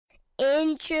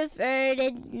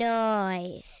introverted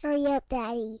noise. Hurry up,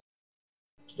 Daddy.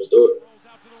 Let's do it. Rolls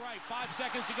out to the right. 5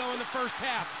 seconds to go in the first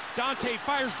half. Dante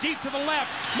fires deep to the left.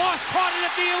 Moss caught it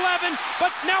at the 11, but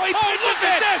now he pitches look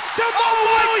at it this! to Mo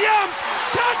Williams.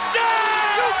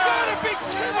 Touchdown! You gotta be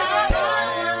kidding me!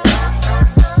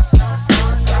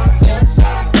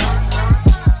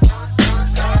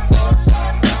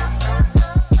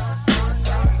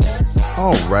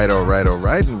 All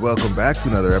right, and welcome back to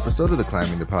another episode of the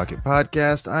Climbing the Pocket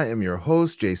podcast. I am your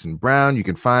host, Jason Brown. You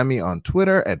can find me on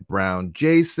Twitter at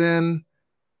BrownJason.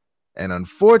 And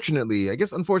unfortunately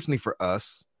for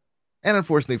us, and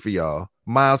unfortunately for y'all,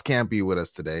 Miles can't be with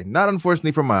us today. Not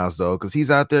unfortunately for Miles, though, because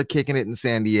he's out there kicking it in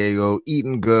San Diego,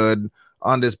 eating good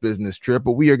on this business trip.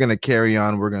 But we are going to carry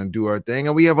on. We're going to do our thing,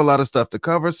 and we have a lot of stuff to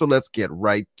cover, so let's get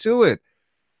right to it.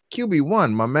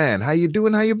 QB1, my man, how you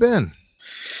doing? How you been?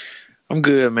 I'm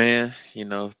good, man. You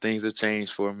know, things have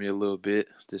changed for me a little bit.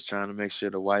 Just trying to make sure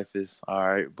the wife is all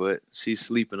right, but she's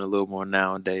sleeping a little more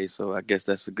nowadays, so I guess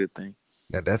that's a good thing.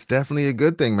 Yeah, that's definitely a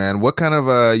good thing, man. What kind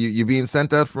of you being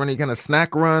sent out for any kind of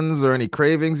snack runs or any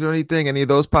cravings or anything? Any of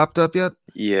those popped up yet?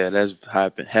 Yeah, that's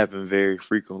happened very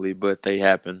frequently, but they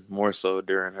happen more so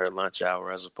during her lunch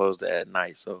hour as opposed to at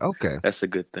night. So okay, that's a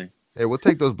good thing. Hey, we'll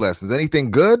take those blessings.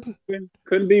 Anything good?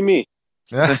 Couldn't be me.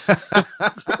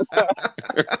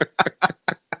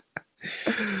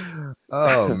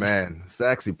 Oh man,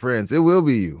 Saxy Prince, it will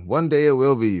be you. One day it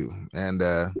will be you. And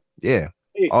yeah,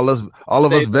 all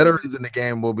of us veterans in the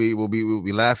game will be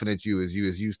laughing at you as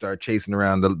you start chasing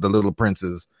around the little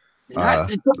princes. Well,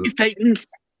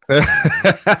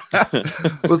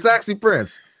 Saxy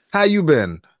Prince, how you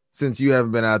been since you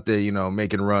haven't been out there,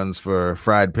 making runs for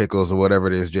fried pickles or whatever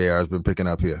it is JR's been picking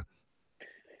up here?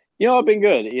 I've been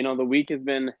good. The week has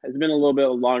been a little bit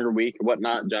longer week or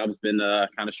whatnot. Job's been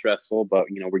kind of stressful, but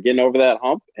we're getting over that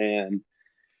hump, and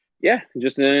yeah,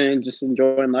 just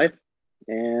enjoying life,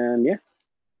 and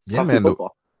yeah, man.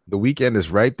 The weekend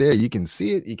is right there. You can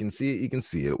see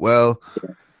it. Well,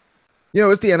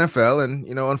 it's the NFL, and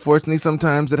unfortunately,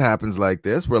 sometimes it happens like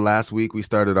this. Where last week we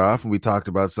started off and we talked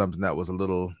about something that was a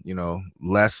little,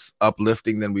 less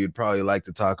uplifting than we would probably like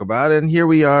to talk about, and here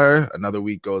we are. Another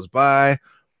week goes by.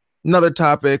 Another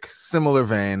topic, similar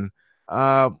vein.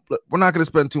 We're not going to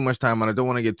spend too much time on it. Don't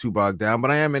want to get too bogged down,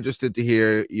 but I am interested to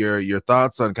hear your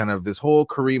thoughts on kind of this whole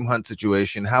Kareem Hunt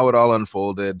situation, how it all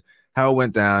unfolded, how it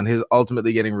went down, his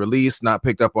ultimately getting released, not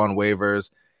picked up on waivers,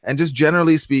 and just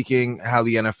generally speaking, how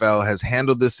the NFL has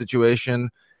handled this situation.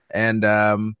 And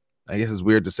I guess it's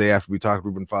weird to say after we talked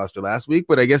Reuben Foster last week,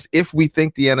 but I guess if we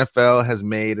think the NFL has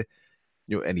made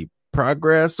any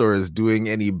progress or is doing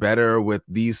any better with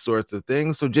these sorts of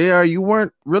things. So JR, you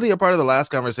weren't really a part of the last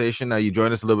conversation. Now you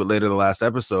joined us a little bit later the last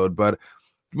episode, but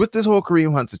with this whole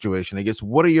Kareem Hunt situation, I guess,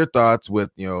 what are your thoughts with,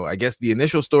 I guess the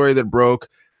initial story that broke,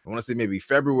 I want to say maybe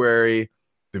February,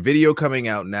 the video coming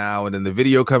out now, and then the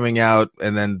video coming out,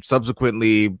 and then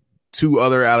subsequently 2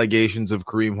 other allegations of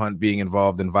Kareem Hunt being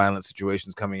involved in violent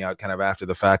situations coming out kind of after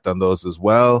the fact on those as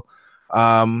well.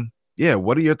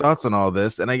 What are your thoughts on all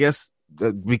this? And I guess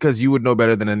because you would know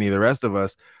better than any of the rest of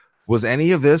us, was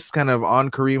any of this kind of on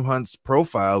Kareem Hunt's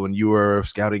profile when you were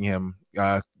scouting him,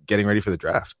 getting ready for the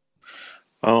draft?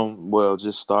 Well,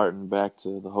 just starting back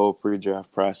to the whole pre-draft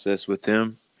process with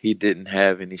him, he didn't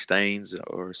have any stains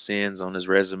or sins on his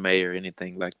resume or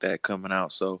anything like that coming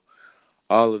out. So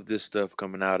all of this stuff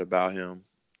coming out about him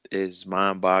is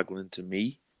mind-boggling to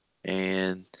me.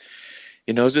 And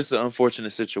it's just an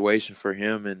unfortunate situation for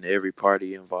him and every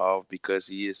party involved because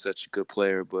he is such a good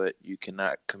player, but you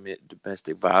cannot commit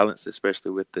domestic violence,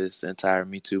 especially with this entire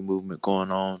Me Too movement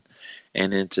going on.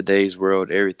 And in today's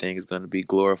world, everything is going to be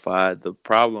glorified. The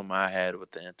problem I had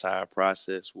with the entire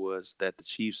process was that the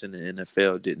Chiefs and the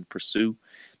NFL didn't pursue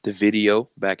the video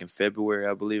back in February,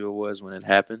 I believe it was, when it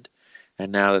happened.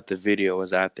 And now that the video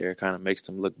is out there, it kind of makes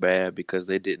them look bad because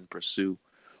they didn't pursue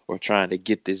or trying to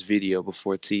get this video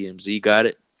before TMZ got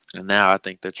it. And now I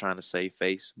think they're trying to save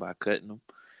face by cutting them.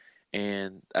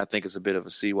 And I think it's a bit of a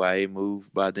CYA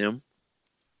move by them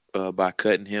by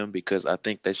cutting him because I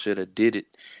think they should have did it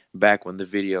back when the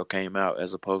video came out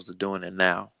as opposed to doing it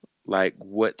now. Like,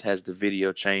 what has the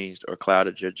video changed or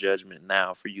clouded your judgment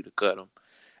now for you to cut him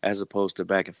as opposed to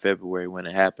back in February when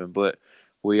it happened? But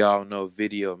we all know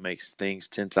video makes things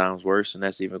 10 times worse, and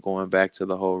that's even going back to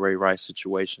the whole Ray Rice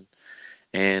situation.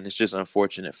 And it's just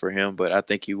unfortunate for him, but I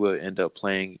think he will end up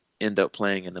playing in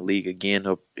the league again.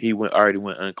 He already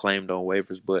went unclaimed on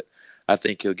waivers, but I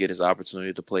think he'll get his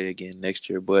opportunity to play again next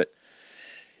year. But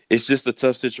it's just a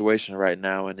tough situation right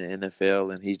now in the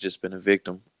NFL, and he's just been a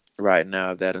victim right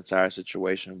now of that entire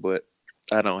situation. But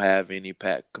I don't have any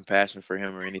compassion for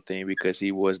him or anything because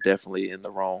he was definitely in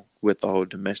the wrong with the whole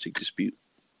domestic dispute.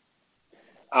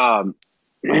 Um,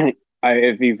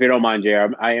 if you don't mind, JR,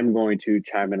 I am going to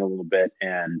chime in a little bit.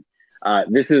 And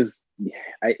this is,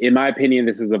 in my opinion,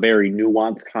 this is a very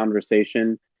nuanced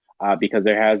conversation because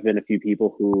there has been a few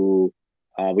people who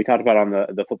we talked about on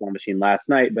the football machine last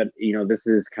night. But, this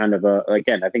is kind of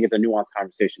again, I think it's a nuanced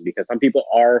conversation because some people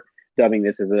are dubbing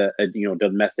this as a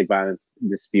domestic violence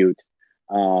dispute.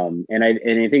 And I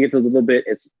think it's a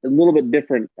little bit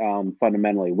different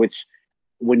fundamentally, which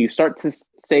when you start to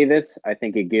say this, I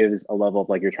think it gives a level of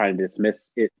like you're trying to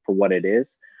dismiss it for what it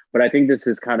is. But I think this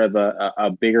is kind of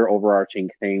a bigger overarching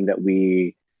thing that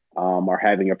we are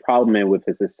having a problem in with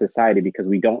as a society because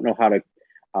we don't know how to.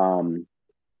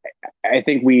 I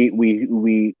think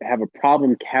we have a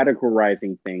problem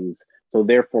categorizing things, so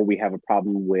therefore we have a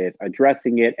problem with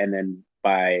addressing it, and then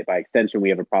by extension we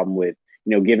have a problem with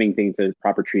giving things the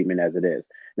proper treatment as it is.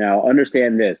 Now,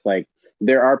 understand this: like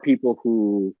there are people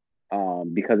who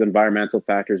because of environmental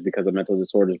factors, because of mental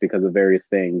disorders, because of various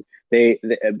things.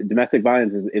 Domestic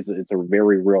violence is it's a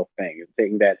very real thing, a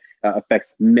thing that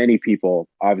affects many people,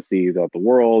 obviously throughout the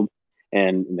world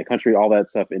and in the country, all that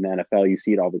stuff in the NFL, you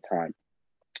see it all the time.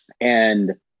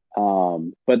 And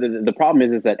but the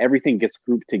problem is that everything gets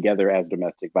grouped together as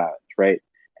domestic violence, right?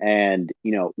 And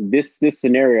this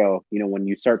scenario, when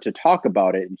you start to talk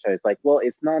about it, and so it's like, well,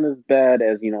 it's not as bad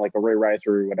as like a Ray Rice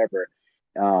or whatever.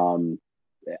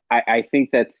 I think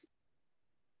that's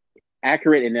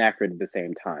accurate and inaccurate at the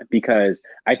same time because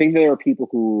I think there are people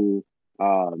who,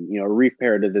 Reef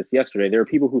parroted this yesterday. There are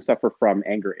people who suffer from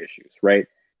anger issues, right?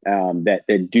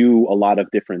 That do a lot of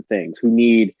different things, who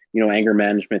need anger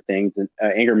management things and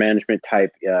anger management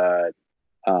type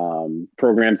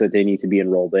programs that they need to be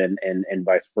enrolled in, and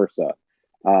vice versa.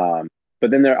 But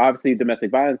then there are obviously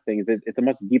domestic violence things. It's a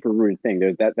much deeper rooted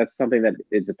thing. That's something that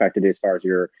is affected as far as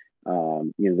your,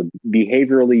 the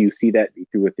behaviorally, you see that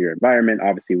through with your environment,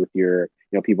 obviously with your,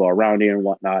 people around you and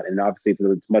whatnot. And obviously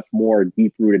it's much more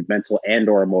deep rooted mental and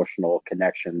or emotional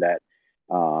connection that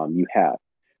you have.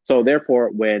 So therefore,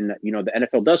 when, the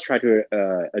NFL does try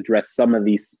to address some of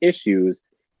these issues,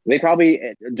 they probably,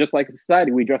 just like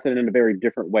society, we address it in a very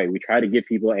different way. We try to give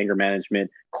people anger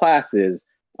management classes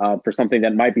for something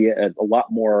that might be a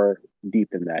lot more deep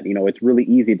than that. It's really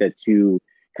easy to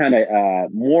kind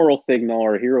of moral signal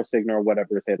or hero signal or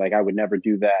whatever, say like, I would never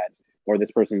do that, or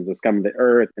this person is a scum of the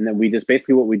earth. And then we just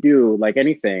basically what we do, like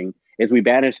anything, is we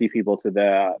banish these people to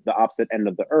the opposite end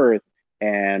of the earth,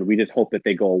 and we just hope that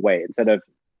they go away instead of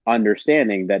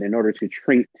understanding that in order to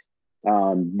treat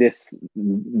this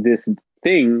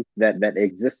thing that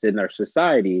exists in our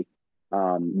society,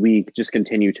 we just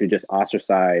continue to just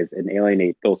ostracize and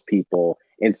alienate those people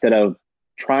instead of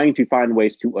trying to find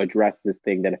ways to address this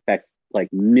thing that affects like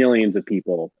millions of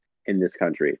people in this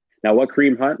country. Now, what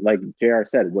Kareem Hunt, like JR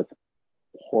said, was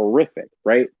horrific,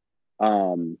 right?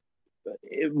 But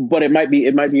it might be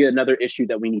another issue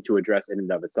that we need to address in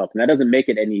and of itself, and that doesn't make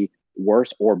it any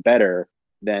worse or better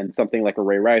than something like a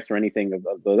Ray Rice or anything of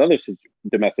those other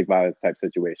domestic violence type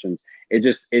situations. It's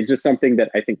just something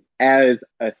that I think as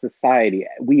a society,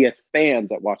 we as fans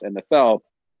that watch NFL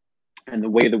and the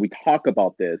way that we talk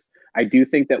about this, I do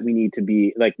think that we need to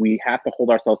be like, we have to hold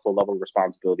ourselves to a level of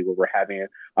responsibility where we're having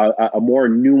a more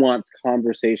nuanced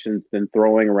conversations than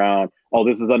throwing around, oh,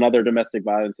 this is another domestic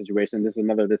violence situation, this is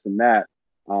another this and that.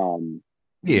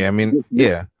 Yeah, I mean,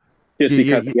 yeah. Just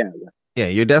because, Yeah,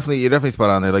 you're definitely spot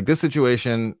on there. Like this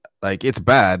situation, like it's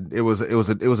bad. It was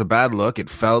a bad look. It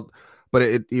felt,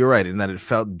 but you're right in that it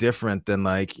felt different than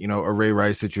like, a Ray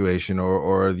Rice situation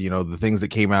or the things that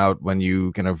came out when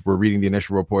you kind of were reading the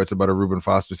initial reports about a Reuben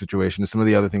Foster situation and some of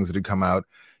the other things that had come out,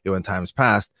 in times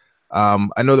past.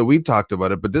 I know that we've talked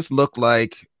about it, but this looked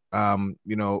like, a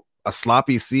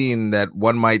sloppy scene that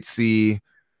one might see,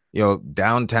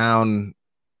 downtown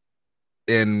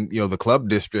in the club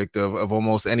district of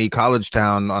almost any college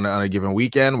town on a given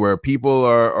weekend, where people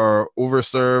are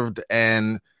overserved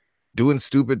and doing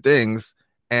stupid things.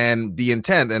 And the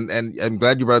intent, and I'm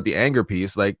glad you brought up the anger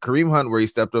piece, like Kareem Hunt, where he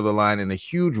stepped over the line in a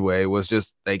huge way, was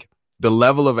just like the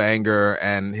level of anger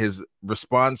and his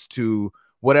response to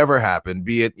whatever happened,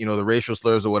 be it the racial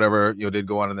slurs or whatever did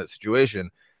go on in that situation.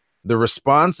 The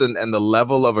response and the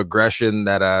level of aggression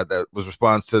that was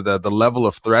response to the level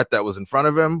of threat that was in front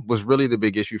of him was really the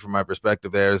big issue from my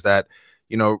perspective. There is that,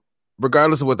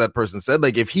 regardless of what that person said,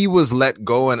 like if he was let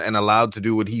go and allowed to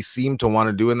do what he seemed to want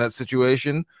to do in that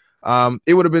situation,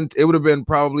 it would have been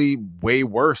probably way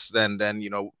worse than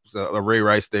a Ray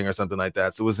Rice thing or something like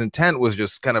that. So his intent was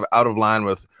just kind of out of line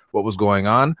with what was going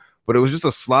on, but it was just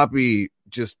a sloppy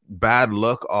just bad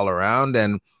look all around.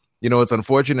 And, it's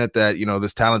unfortunate that,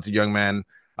 this talented young man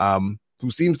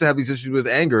who seems to have these issues with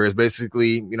anger is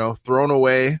basically, thrown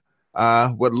away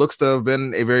what looks to have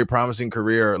been a very promising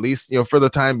career, or at least, for the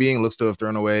time being, looks to have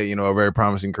thrown away, a very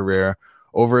promising career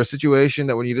over a situation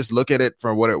that when you just look at it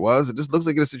for what it was, it just looks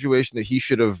like a situation that he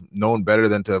should have known better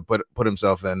than to put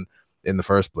himself in the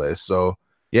first place. So,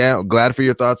 yeah, glad for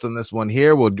your thoughts on this one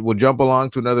here. We'll jump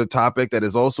along to another topic that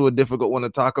is also a difficult one to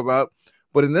talk about.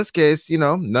 But in this case,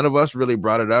 none of us really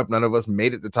brought it up. None of us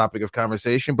made it the topic of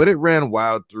conversation, but it ran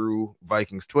wild through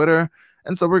Vikings Twitter.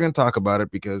 And so we're going to talk about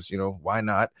it because, why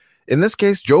not? In this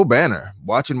case, Joe Banner,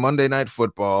 watching Monday Night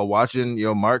Football, watching,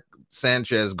 Mark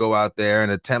Sanchez go out there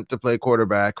and attempt to play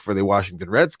quarterback for the Washington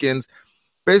Redskins,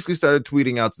 basically started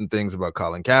tweeting out some things about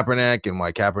Colin Kaepernick and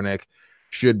why Kaepernick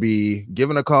should be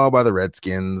given a call by the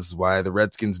Redskins, why the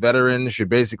Redskins veterans should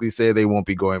basically say they won't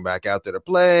be going back out there to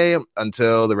play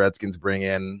until the Redskins bring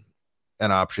in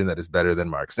an option that is better than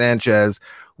Mark Sanchez,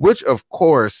 which, of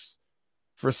course,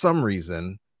 for some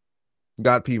reason,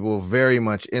 got people very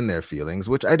much in their feelings,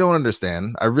 which I don't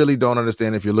understand. I really don't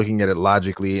understand if you're looking at it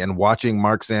logically and watching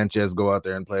Mark Sanchez go out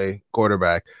there and play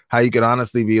quarterback, how you could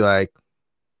honestly be like,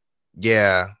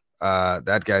 yeah,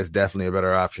 that guy's definitely a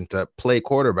better option to play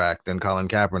quarterback than Colin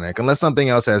Kaepernick, unless something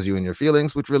else has you in your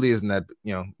feelings, which really isn't that,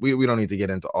 we don't need to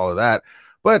get into all of that.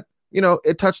 But,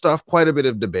 it touched off quite a bit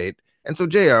of debate. And so,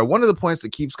 JR, one of the points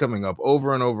that keeps coming up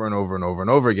over and over and over and over and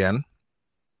over again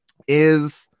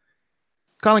is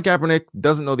Colin Kaepernick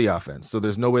doesn't know the offense. So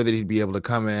there's no way that he'd be able to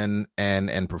come in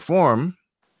and perform.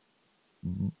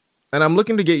 And I'm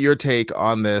looking to get your take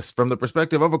on this from the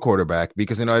perspective of a quarterback,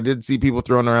 because, I did see people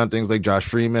throwing around things like Josh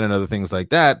Freeman and other things like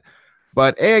that.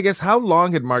 But, I guess, how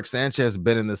long had Mark Sanchez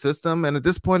been in the system? And at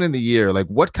this point in the year, like,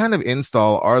 what kind of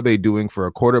install are they doing for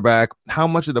a quarterback? How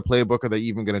much of the playbook are they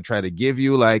even going to try to give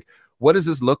you? Like, what does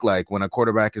this look like when a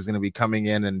quarterback is going to be coming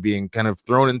in and being kind of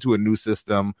thrown into a new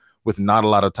system with not a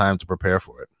lot of time to prepare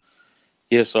for it?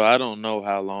 Yeah, so I don't know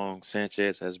how long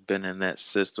Sanchez has been in that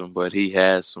system, but he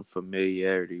has some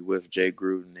familiarity with Jay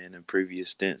Gruden and in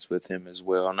previous stints with him as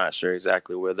well. I'm not sure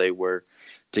exactly where they were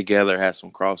together, had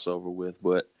some crossover with,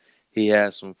 but he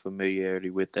has some familiarity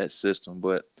with that system.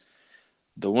 But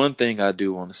the one thing I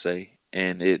do want to say,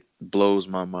 and it blows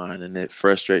my mind and it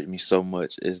frustrates me so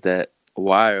much, is that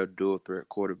why are dual threat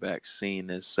quarterbacks seen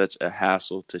as such a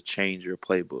hassle to change your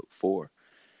playbook for?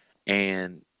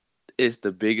 And it's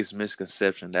the biggest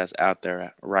misconception that's out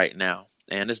there right now.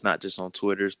 And it's not just on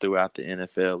Twitter, it's throughout the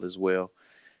NFL as well.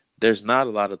 There's not a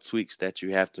lot of tweaks that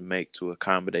you have to make to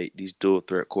accommodate these dual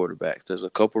threat quarterbacks. There's a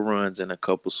couple runs and a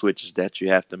couple switches that you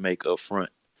have to make up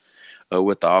front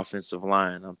with the offensive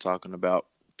line. I'm talking about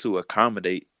to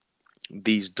accommodate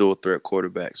these dual threat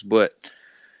quarterbacks.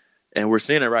 And we're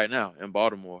seeing it right now in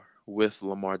Baltimore with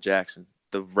Lamar Jackson.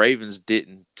 The Ravens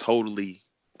didn't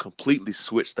completely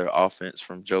switch their offense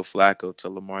from Joe Flacco to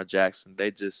Lamar Jackson.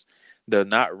 They're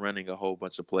not running a whole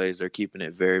bunch of plays. They're keeping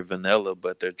it very vanilla,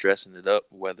 but they're dressing it up,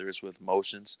 whether it's with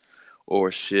motions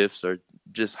or shifts or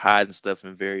just hiding stuff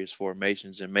in various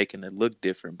formations and making it look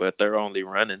different. But they're only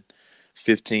running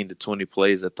 15 to 20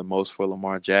 plays at the most for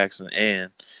Lamar Jackson,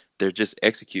 and they're just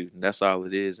executing. That's all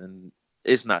it is. And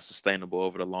it's not sustainable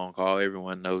over the long haul.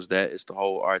 Everyone knows that. It's the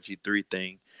whole RG3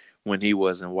 thing. When he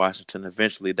was in Washington,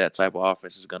 eventually that type of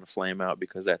offense is going to flame out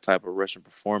because that type of rushing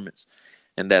performance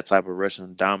and that type of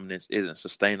rushing dominance isn't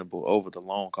sustainable over the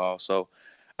long haul. So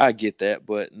I get that,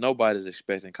 but nobody's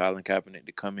expecting Colin Kaepernick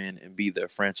to come in and be their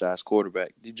franchise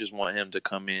quarterback. You just want him to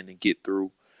come in and get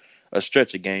through a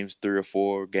stretch of games, 3 or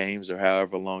 4 games or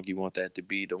however long you want that to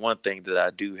be. The one thing that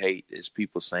I do hate is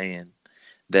people saying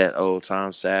that,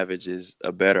 Tom Savage is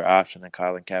a better option than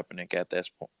Colin Kaepernick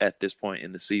at this point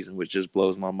in the season, which just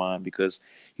blows my mind because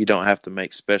you don't have to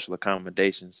make special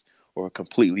accommodations or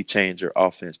completely change your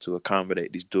offense to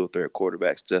accommodate these dual threat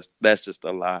quarterbacks. That's just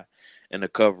a lie and a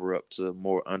cover up to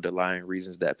more underlying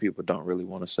reasons that people don't really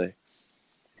want to say.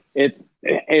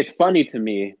 It's funny to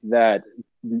me that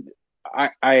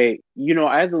I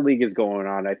as the league is going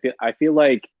on, I feel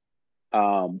like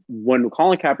when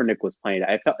Colin Kaepernick was playing,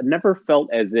 never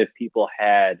felt as if people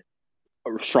had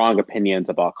strong opinions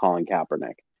about Colin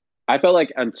Kaepernick. I felt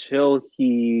like until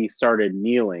he started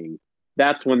kneeling,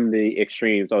 that's when the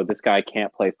extremes, this guy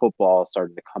can't play football,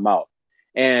 started to come out.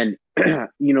 And, I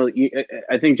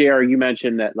think, JR, you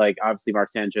mentioned that, like, obviously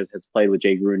Mark Sanchez has played with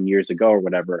Jay Gruden years ago or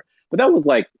whatever, but that was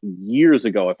like years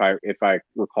ago, if I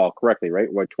recall correctly,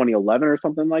 right? What, 2011 or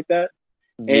something like that?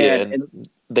 Yeah, and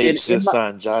they just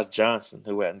signed Josh Johnson,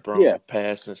 who hadn't thrown a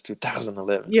pass since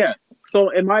 2011. Yeah. So,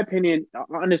 in my opinion,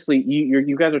 honestly,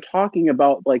 you guys are talking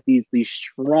about like these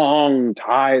strong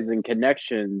ties and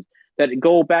connections that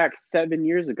go back 7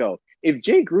 years ago. If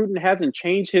Jay Gruden hasn't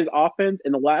changed his offense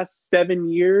in the last 7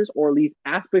 years, or at least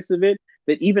aspects of it,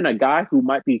 that even a guy who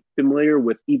might be familiar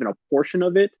with even a portion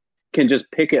of it can just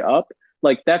pick it up.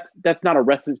 Like that's not a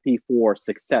recipe for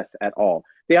success at all.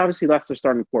 They obviously lost their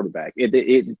starting quarterback.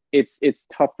 It's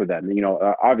tough for them.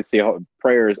 Obviously,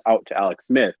 prayers out to Alex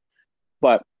Smith,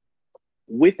 but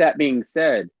with that being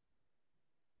said,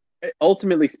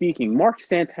 ultimately speaking, Mark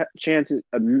Sanchez's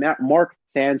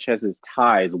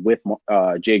ties with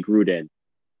Jay Gruden,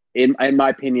 in my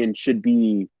opinion, should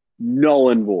be null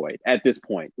and void at this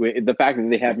point. The fact that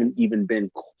they haven't even been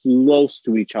close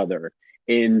to each other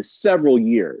in several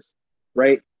years,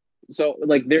 right? So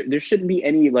like there shouldn't be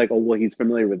any like, oh well, he's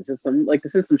familiar with the system. Like the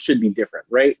system should be different,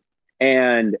 right?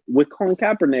 And with Colin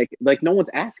Kaepernick, like no one's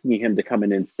asking him to come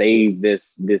in and save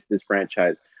this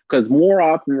franchise, because more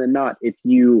often than not, if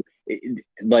you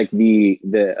like the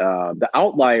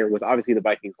outlier was obviously the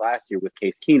Vikings last year with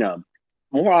Case Keenum.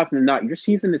 More often than not, your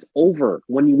season is over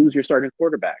when you lose your starting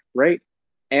quarterback, right?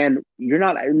 And you're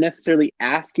not necessarily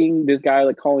asking this guy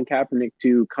like Colin Kaepernick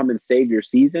to come and save your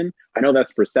season. I know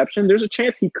that's perception. There's a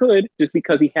chance he could, just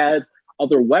because he has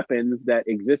other weapons that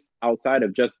exist outside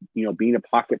of just being a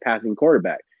pocket passing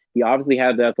quarterback. He obviously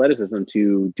has the athleticism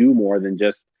to do more than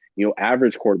just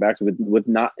average quarterbacks with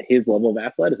not his level of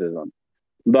athleticism.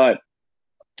 But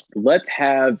let's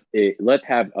have a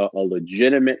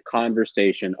legitimate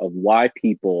conversation of why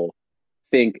people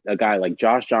think a guy like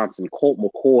Josh Johnson, Colt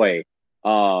McCoy,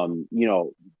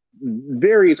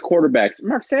 various quarterbacks,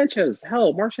 Mark Sanchez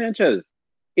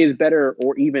is better,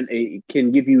 or even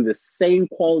can give you the same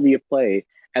quality of play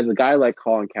as a guy like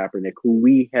Colin Kaepernick, who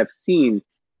we have seen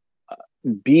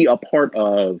be a part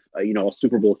of a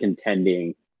Super Bowl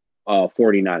contending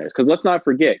 49ers. Because let's not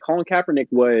forget, Colin Kaepernick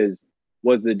was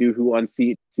the dude who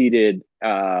unseated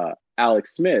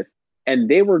Alex Smith, and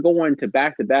they were going to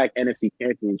back-to-back NFC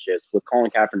championships with Colin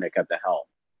Kaepernick at the helm.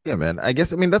 Yeah, man. I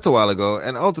mean, that's a while ago.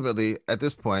 And ultimately, at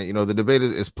this point, the debate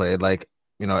is played. Like,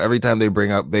 every time they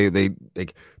bring up, they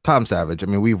like Tom Savage. I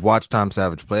mean, we've watched Tom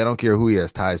Savage play. I don't care who he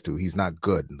has ties to. He's not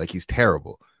good. Like, he's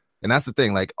terrible. And that's the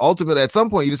thing. Like, ultimately, at some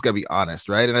point, you just got to be honest,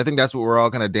 right? And I think that's what we're all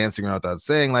kind of dancing around without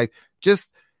saying. Like,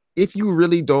 just if you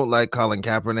really don't like Colin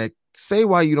Kaepernick, say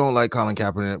why you don't like Colin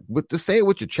Kaepernick. Just say it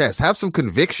with your chest. Have some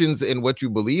convictions in what you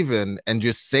believe in, and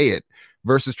just say it,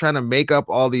 versus trying to make up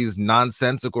all these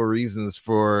nonsensical reasons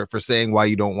for saying why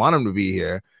you don't want him to be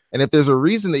here. And if there's a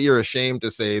reason that you're ashamed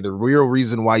to say, the real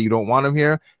reason why you don't want him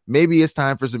here, maybe it's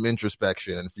time for some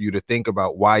introspection and for you to think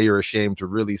about why you're ashamed to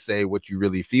really say what you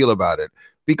really feel about it.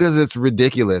 Because it's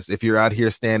ridiculous if you're out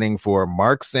here standing for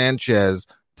Mark Sanchez,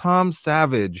 Tom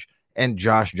Savage, and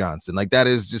Josh Johnson. Like, that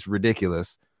is just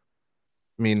ridiculous.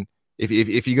 I mean, if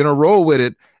you're going to roll with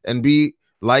it and be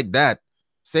like that,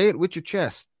 say it with your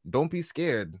chest. Don't be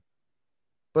scared.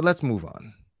 But let's move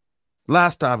on.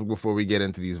 Last topic before we get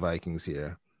into these Vikings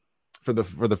here. For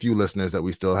the few listeners that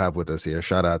we still have with us here,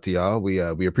 shout out to y'all. We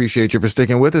appreciate you for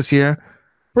sticking with us here.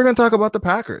 We're going to talk about the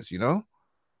Packers,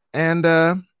 And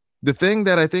the thing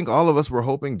that I think all of us were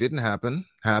hoping didn't happen,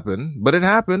 but it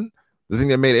happened. The thing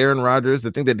that made Aaron Rodgers,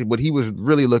 the thing that what he was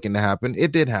really looking to happen,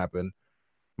 it did happen.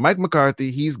 Mike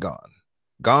McCarthy, he's gone.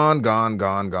 Gone.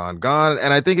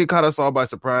 And I think it caught us all by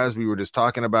surprise. We were just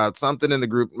talking about something in the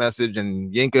group message,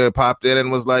 and Yinka popped in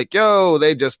and was like, yo,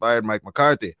 they just fired Mike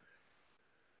McCarthy.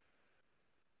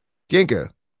 Yinka,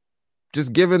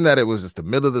 just given that it was just the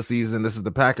middle of the season, this is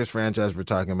the Packers franchise we're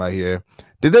talking about here.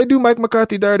 Did they do Mike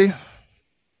McCarthy dirty?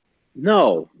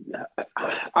 No.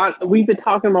 We've been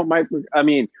talking about Mike. I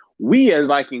mean, we as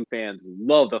Viking fans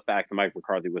love the fact that Mike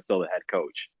McCarthy was still the head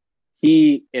coach.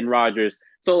 He and Rodgers.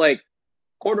 So, like,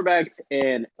 quarterbacks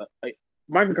and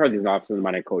Mike McCarthy is obviously one of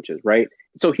my head coaches, right?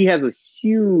 So he has a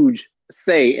huge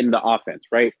say in the offense,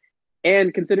 right?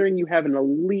 And considering you have an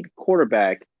elite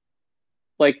quarterback,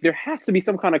 like, there has to be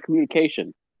some kind of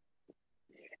communication.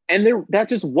 And that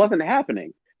just wasn't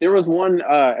happening. There was one,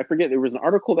 I forget, there was an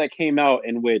article that came out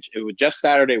in which it was Jeff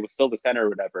Saturday was still the center or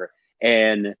whatever.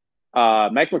 And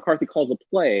Mike McCarthy calls a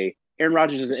play. Aaron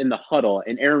Rodgers is in the huddle,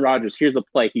 and Aaron Rodgers hears the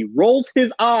play. He rolls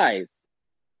his eyes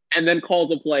and then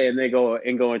calls a play, and they go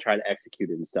and try to execute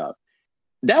it and stuff.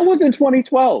 That was in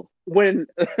 2012 when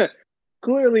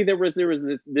clearly there was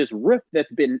this rift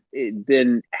that's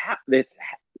that's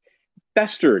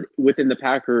festered within the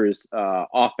Packers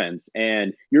offense,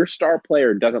 and your star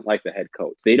player doesn't like the head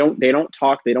coach. They don't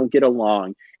talk, they don't get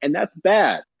along, and that's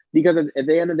bad, because at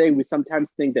the end of the day, we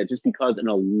sometimes think that just because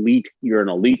you're an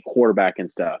elite quarterback and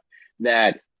stuff,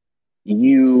 that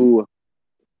you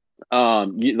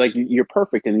you're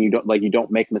perfect and you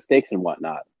don't make mistakes and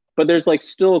whatnot. But there's like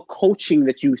still coaching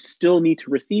that you still need to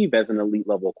receive as an elite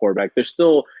level quarterback. There's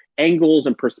still angles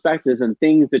and perspectives and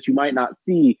things that you might not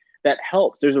see that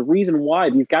helps. There's a reason why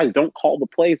these guys don't call the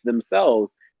plays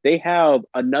themselves. They have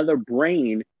another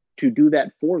brain to do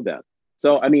that for them.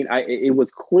 So I mean, it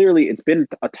was clearly it's been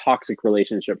a toxic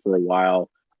relationship for a while.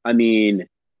 I mean,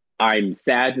 I'm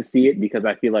sad to see it because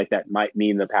I feel like that might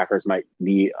mean the Packers might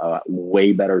be a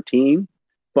way better team.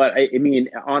 But I mean,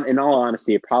 in all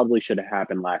honesty, it probably should have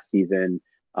happened last season.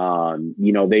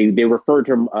 They referred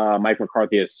to Mike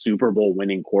McCarthy as Super Bowl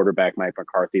winning quarterback. Mike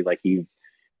McCarthy, like he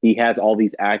has all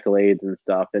these accolades and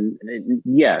stuff. And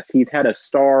yes, he's had a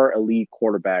star elite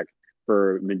quarterback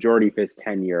for majority of his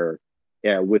tenure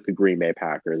with the Green Bay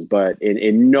Packers. But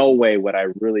in no way would I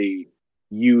really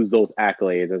use those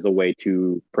accolades as a way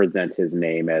to present his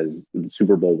name as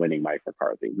Super Bowl winning Mike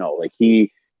McCarthy. No, like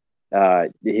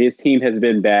his team has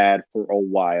been bad for a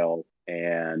while,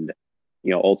 and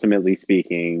ultimately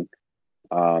speaking,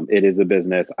 it is a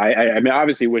business. I mean,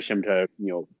 obviously, wish him to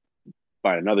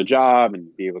find another job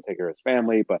and be able to take care of his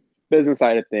family, but business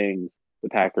side of things, the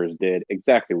Packers did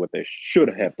exactly what they should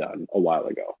have done a while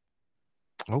ago.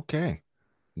 Okay.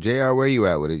 JR, where you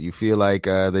at with it? You feel like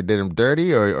they did him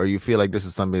dirty, or you feel like this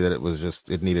is something that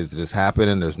it needed to just happen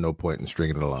and there's no point in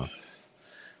stringing it along?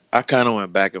 I kind of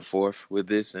went back and forth with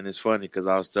this, and it's funny because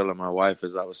I was telling my wife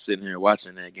as I was sitting here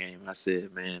watching that game, I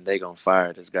said, man, they going to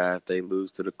fire this guy if they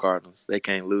lose to the Cardinals. They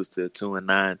can't lose to a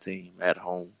 2-9 team at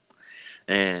home.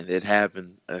 And it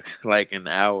happened like an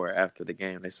hour after the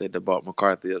game. They said they brought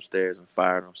McCarthy upstairs and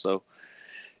fired him. So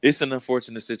it's an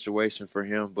unfortunate situation for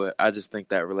him, but I just think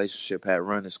that relationship had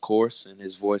run its course and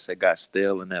his voice had got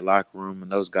stale in that locker room,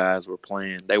 and those guys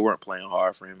they weren't playing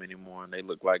hard for him anymore, and they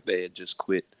looked like they had just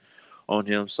quit on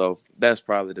him. So that's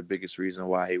probably the biggest reason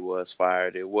why he was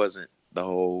fired. It wasn't the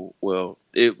whole,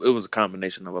 it was a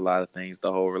combination of a lot of things,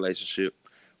 the whole relationship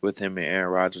with him and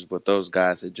Aaron Rodgers, but those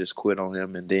guys had just quit on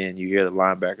him. And then you hear the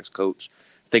linebackers coach,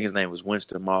 I think his name was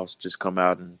Winston Moss, just come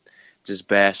out and just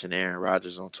bashing Aaron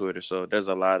Rodgers on Twitter. So there's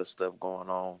a lot of stuff going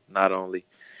on, not only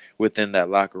within that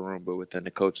locker room, but within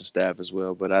the coaching staff as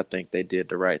well. But I think they did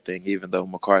the right thing, even though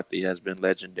McCarthy has been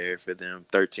legendary for them,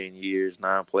 13 years,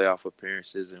 9 playoff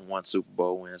appearances, and 1 Super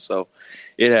Bowl win. So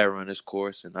it had run its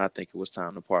course, and I think it was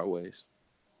time to part ways.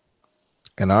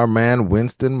 And our man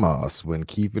Winston Moss, when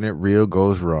keeping it real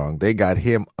goes wrong, they got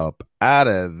him up out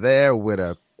of there with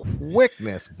a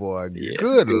quickness, boy. Yeah.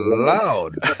 Good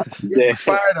Lord. Getting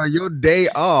fired on your day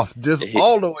off,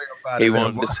 all the way up out of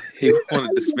there. He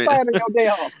wanted to spend your day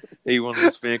off. He wanted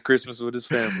to spend Christmas with his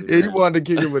family. Yeah, he wanted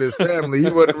to kick it with his family.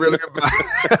 He wasn't really about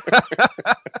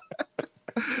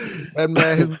And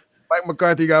man, Mike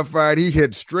McCarthy got fired. He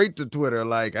hit straight to Twitter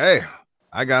like, hey,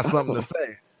 I got something to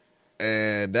say.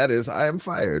 And that is, I am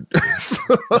fired.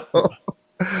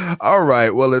 All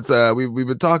right. Well, it's we've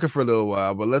been talking for a little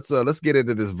while, but let's get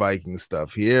into this Viking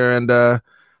stuff here. And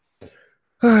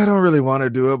I don't really want to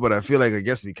do it, but I feel like I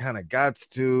guess we kind of got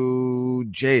to.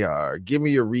 JR, give me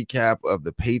your recap of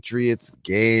the Patriots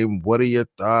game. What are your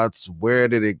thoughts? Where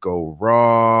did it go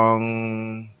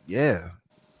wrong? Yeah,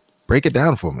 break it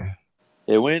down for me.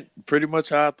 It went pretty much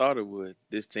how I thought it would.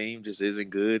 This team just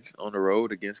isn't good on the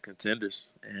road against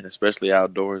contenders, and especially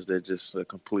outdoors. They're just a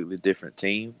completely different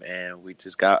team, and we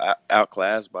just got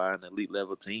outclassed by an elite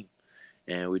level team.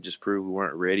 And we just proved we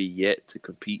weren't ready yet to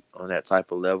compete on that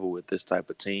type of level with this type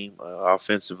of team.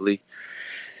 Offensively,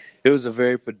 it was a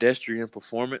very pedestrian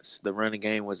performance. The running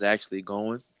game was actually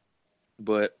going,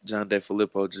 but John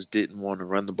DeFilippo just didn't want to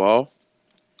run the ball.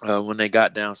 When they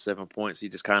got down 7 points, he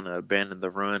just kind of abandoned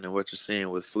the run. And what you're seeing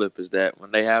with Flip is that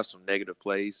when they have some negative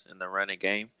plays in the running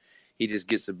game, he just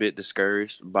gets a bit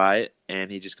discouraged by it, and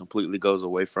he just completely goes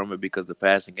away from it because the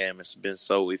passing game has been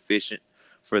so efficient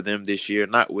for them this year,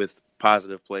 not with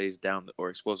positive plays or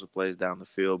explosive plays down the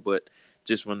field, but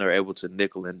just when they're able to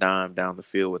nickel and dime down the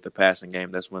field with the passing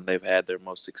game, that's when they've had their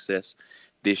most success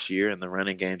this year. And the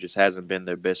running game just hasn't been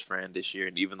their best friend this year.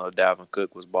 And even though Dalvin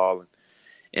Cook was balling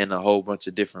in a whole bunch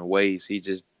of different ways, he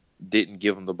just didn't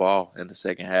give him the ball in the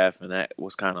second half, and that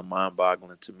was kind of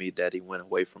mind-boggling to me that he went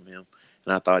away from him.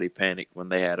 And I thought he panicked when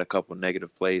they had a couple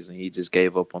negative plays, and he just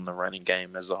gave up on the running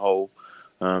game as a whole.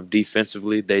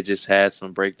 Defensively, they just had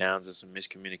some breakdowns and some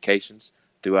miscommunications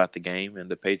throughout the game, and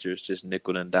the Patriots just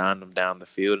nickeled and dimed them down the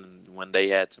field. And when they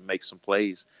had to make some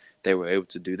plays, they were able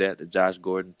to do that. The Josh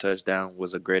Gordon touchdown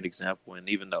was a great example, and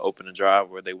even the opening drive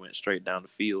where they went straight down the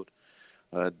field.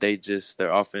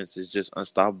 Their offense is just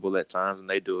unstoppable at times, and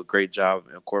they do a great job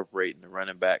of incorporating the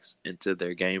running backs into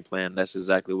their game plan. That's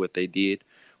exactly what they did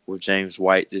with James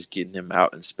White just getting him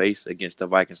out in space against the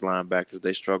Vikings linebackers.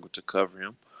 They struggled to cover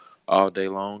him all day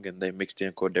long, and they mixed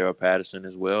in Cordero Patterson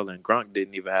as well. And Gronk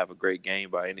didn't even have a great game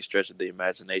by any stretch of the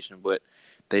imagination, but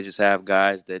they just have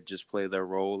guys that just play their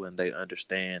role and they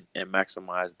understand and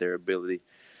maximize their ability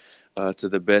to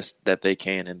the best that they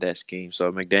can in that scheme.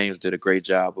 So McDaniels did a great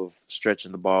job of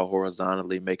stretching the ball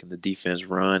horizontally, making the defense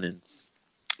run, and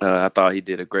I thought he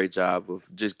did a great job of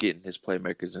just getting his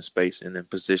playmakers in space and in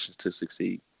positions to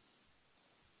succeed.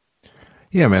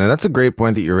 Yeah, man, and that's a great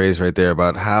point that you raised right there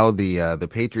about how the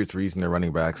Patriots were using their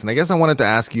running backs. And I guess I wanted to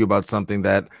ask you about something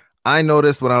that I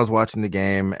noticed when I was watching the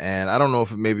game, and I don't know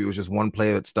if maybe it was just one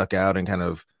play that stuck out and kind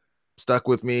of stuck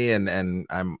with me, and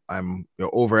I'm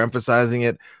overemphasizing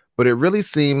it, but it really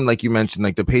seemed like you mentioned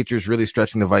like the Patriots really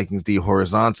stretching the Vikings D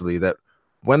horizontally. That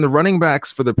when the running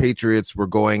backs for the Patriots were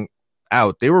going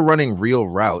out, they were running real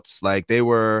routes, like they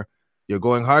were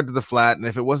going hard to the flat, and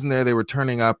if it wasn't there, they were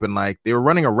turning up and like they were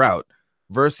running a route.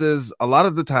 Versus a lot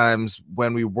of the times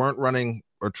when we weren't running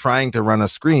or trying to run a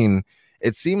screen,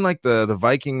 it seemed like the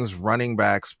Vikings running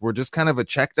backs were just kind of a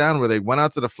check down where they went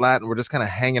out to the flat and were just kind of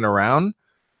hanging around.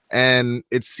 And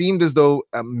it seemed as though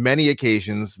many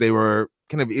occasions they were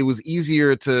it was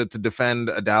easier to defend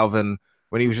a Dalvin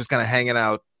when he was just kind of hanging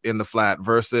out in the flat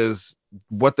versus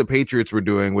what the Patriots were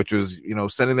doing, which was,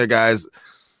 sending their guys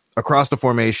across the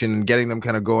formation and getting them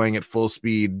kind of going at full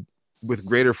speed with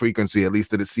greater frequency, at least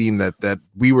that it seemed that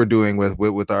we were doing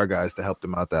with our guys to help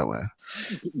them out that way.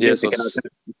 Yeah,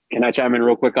 Can I chime in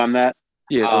real quick on that?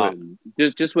 Yeah, go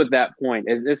ahead. Just with that point,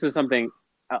 this is something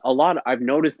I've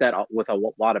noticed that with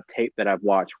a lot of tape that I've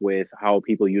watched with how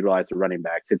people utilize the running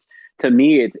backs. To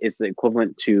me, it's the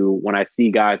equivalent to when I see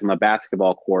guys on the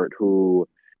basketball court who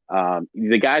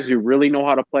the guys who really know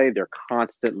how to play, they're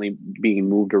constantly being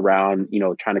moved around,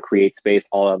 trying to create space,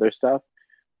 all other stuff.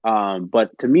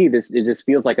 But to me, it just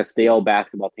feels like a stale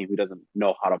basketball team who doesn't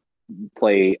know how to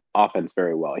play offense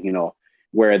very well,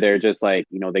 where they're just like,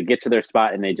 they get to their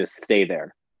spot and they just stay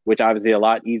there, which obviously a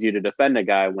lot easier to defend a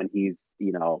guy when he's,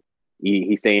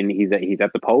 he's saying he's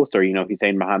at the post or, he's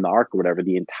saying behind the arc or whatever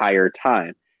the entire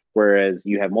time. Whereas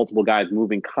you have multiple guys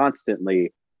moving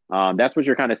constantly. That's what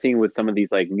you're kind of seeing with some of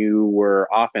these like newer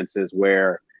offenses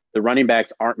where the running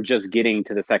backs aren't just getting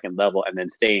to the second level and then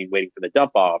staying, waiting for the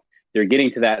dump off. They're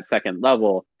getting to that second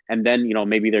level, and then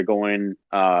maybe they're going,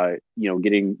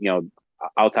 getting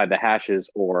outside the hashes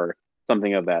or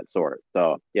something of that sort.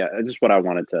 So yeah, it's just what I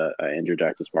wanted to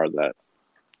interject as far as that.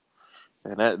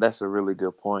 And that's a really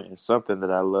good point. And something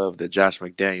that I love that Josh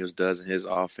McDaniels does in his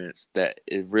offense that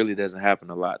it really doesn't happen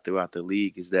a lot throughout the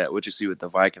league is that what you see with the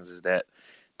Vikings is that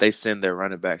they send their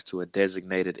running backs to a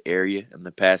designated area in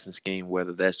the passing scheme,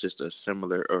 whether that's just a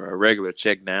similar or a regular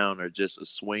check down or just a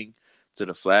swing to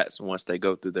the flats. Once they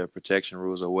go through their protection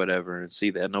rules or whatever and see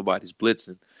that nobody's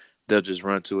blitzing, they'll just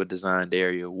run to a designed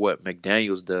area. What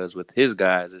McDaniels does with his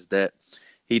guys is that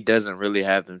he doesn't really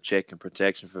have them checking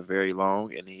protection for very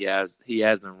long, and he has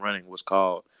them running what's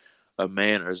called a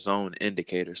man or zone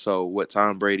indicator. So what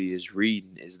Tom Brady is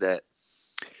reading is that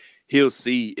he'll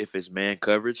see if it's man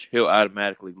coverage. He'll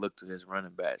automatically look to his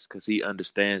running backs because he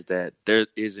understands that there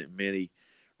isn't many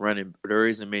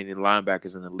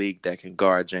linebackers in the league that can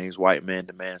guard James White man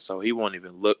to man. So he won't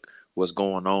even look what's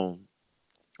going on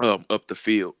up the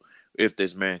field if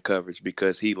there's man coverage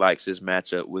because he likes his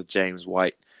matchup with James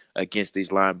White against these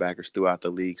linebackers throughout the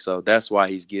league. So that's why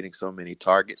he's getting so many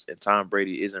targets. And Tom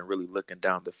Brady isn't really looking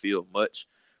down the field much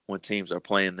when teams are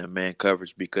playing their man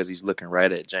coverage because he's looking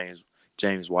right at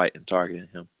James White and targeting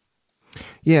him.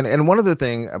 Yeah, and one other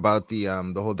thing about the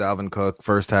whole Dalvin Cook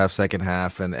first half, second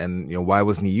half, and why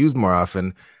wasn't he used more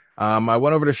often? I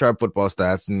went over to Sharp Football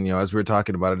Stats, and as we were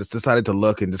talking about it, just decided to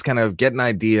look and just kind of get an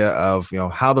idea of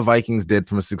how the Vikings did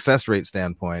from a success rate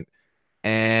standpoint.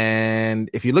 And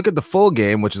if you look at the full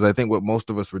game, which is I think what most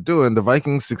of us were doing, the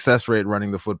Vikings' success rate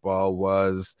running the football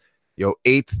was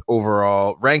eighth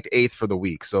overall, ranked eighth for the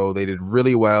week. So they did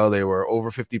really well. They were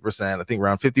over 50%, I think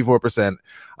around 54%.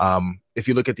 If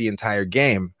you look at the entire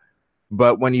game,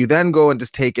 but when you then go and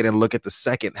just take it and look at the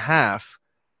second half,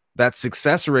 that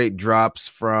success rate drops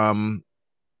from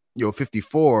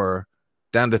 54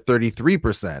 down to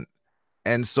 33%.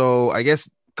 And so I guess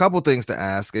a couple things to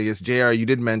ask. I guess JR, you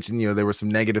did mention there were some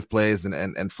negative plays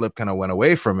and Flip kind of went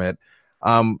away from it.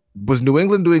 Was New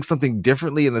England doing something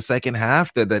differently in the second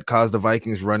half that caused the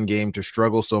Vikings run game to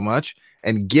struggle so much?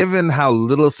 And given how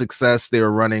little success they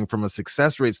were running from a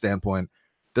success rate standpoint,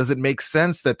 does it make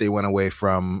sense that they went away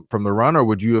from the run, or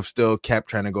would you have still kept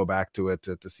trying to go back to it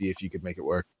to see if you could make it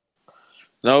work?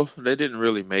 No, they didn't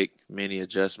really make many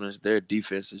adjustments. Their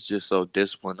defense is just so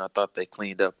disciplined. I thought they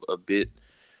cleaned up a bit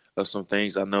of some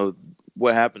things. I know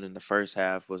what happened in the first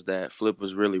half was that Flip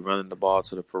was really running the ball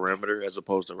to the perimeter as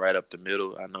opposed to right up the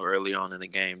middle. I know early on in the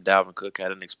game, Dalvin Cook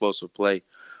had an explosive play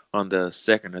on the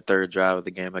second or third drive of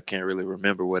the game. I can't really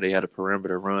remember where they had a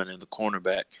perimeter run and the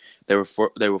cornerback.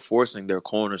 They were forcing their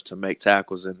corners to make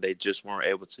tackles and they just weren't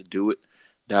able to do it.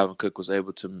 Dalvin Cook was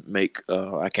able to make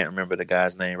I can't remember the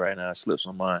guy's name right now. It slips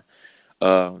my mind.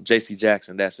 J.C.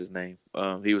 Jackson, that's his name.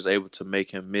 He was able to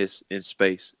make him miss in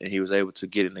space, and he was able to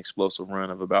get an explosive run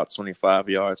of about 25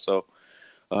 yards. So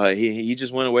he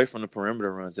just went away from the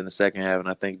perimeter runs in the second half, and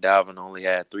I think Dalvin only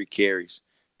had 3 carries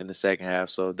in the second half.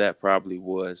 So that probably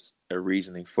was a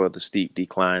reasoning for the steep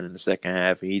decline in the second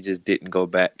half. And he just didn't go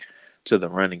back to the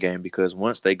running game because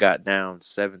once they got down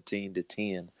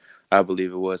 17-10, I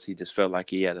believe it was, he just felt like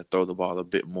he had to throw the ball a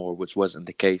bit more, which wasn't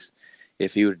the case.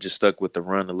 If he would have just stuck with the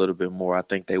run a little bit more, I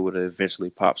think they would have eventually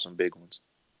popped some big ones.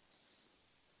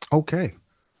 Okay.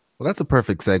 Well, that's a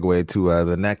perfect segue to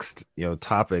the next,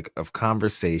 topic of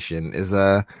conversation is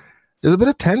there's a bit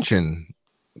of tension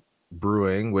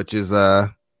brewing, which is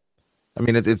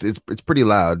it's pretty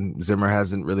loud. Zimmer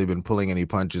hasn't really been pulling any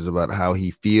punches about how he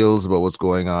feels about what's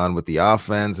going on with the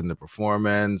offense and the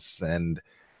performance. And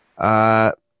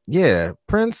yeah,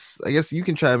 Prince, I guess you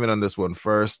can chime in on this one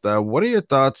first. What are your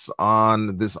thoughts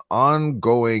on this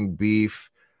ongoing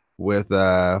beef with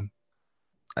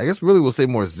I guess really we'll say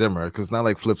more Zimmer, because it's not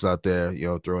like Flip's out there,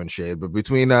 throwing shade, but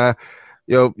between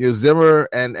Zimmer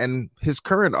and his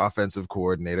current offensive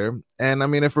coordinator. And I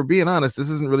mean, if we're being honest,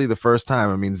 this isn't really the first time.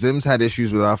 I mean, Zim's had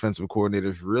issues with offensive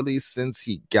coordinators really since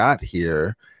he got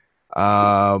here.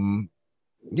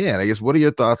 Yeah, and I guess what are your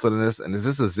thoughts on this? And is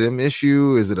this a Zim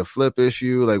issue? Is it a Flip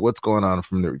issue? Like, what's going on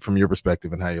from your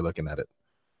perspective and how you're looking at it?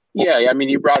 Yeah, I mean,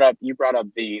 you brought up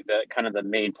the kind of the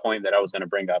main point that I was going to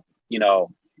bring up.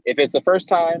 If it's the first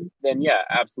time, then yeah,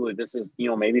 absolutely. This is,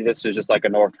 maybe this is just like a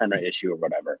North Turner issue or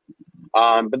whatever.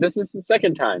 But this is the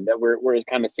second time that we're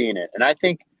kind of seeing it, and I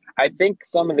think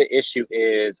some of the issue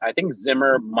is I think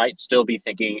Zimmer might still be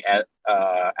thinking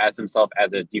as himself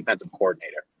as a defensive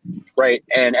coordinator, right?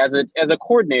 And as a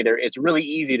coordinator, it's really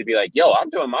easy to be like, "Yo, I'm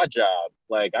doing my job.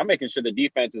 Like, I'm making sure the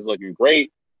defense is looking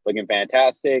great, looking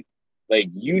fantastic. Like,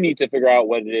 you need to figure out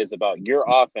what it is about your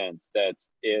offense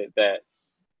that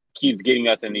keeps getting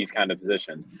us in these kind of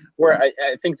positions." Where I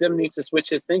think Zim needs to switch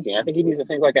his thinking. I think he needs to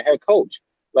think like a head coach.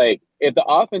 Like, if the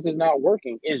offense is not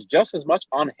working, it's just as much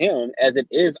on him as it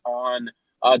is on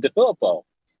DeFilippo.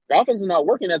 The offense is not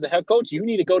working as a head coach. You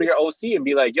need to go to your OC and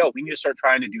be like, yo, we need to start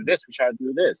trying to do this. We try to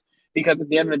do this. Because at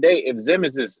the end of the day, if Zim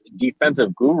is this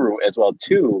defensive guru as well,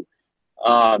 too,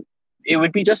 it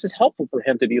would be just as helpful for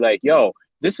him to be like, yo,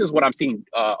 this is what I'm seeing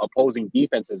opposing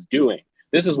defenses doing.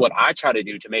 This is what I try to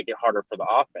do to make it harder for the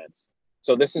offense.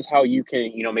 So this is how you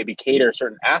can, maybe cater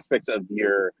certain aspects of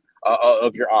your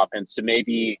offense to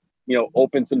maybe,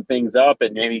 open some things up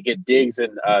and maybe get Diggs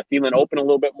and Thielen open a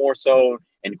little bit more so,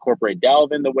 and incorporate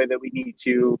Dalvin the way that we need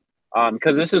to,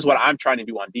 because this is what I'm trying to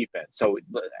do on defense. So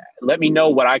let me know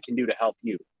what I can do to help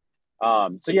you.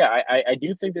 So yeah, I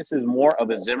do think this is more of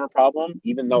a Zimmer problem,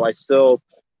 even though I still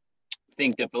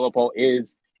think DeFilippo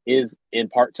is in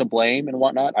part to blame and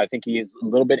whatnot. I think he is a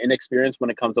little bit inexperienced when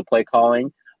it comes to play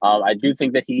calling. I do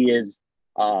think that he is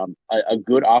a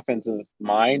good offensive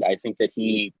mind. I think that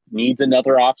he needs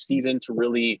another off season to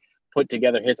really put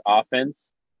together his offense.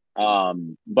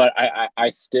 But I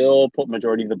still put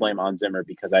majority of the blame on Zimmer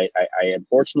because I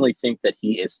unfortunately think that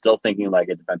he is still thinking like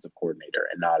a defensive coordinator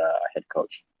and not a head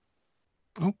coach.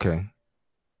 Okay.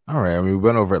 All right. I mean, we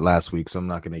went over it last week, so I'm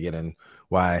not going to get in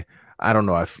why. I don't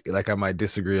know. I feel like I might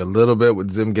disagree a little bit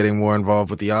with Zim getting more involved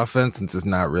with the offense since it's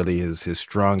not really his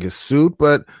strongest suit.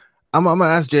 But I'm going to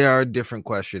ask JR a different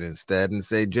question instead and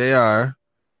say, JR,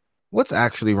 what's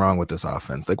actually wrong with this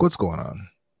offense? Like, what's going on?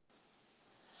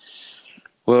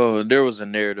 Well, there was a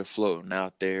narrative floating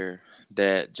out there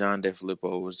that John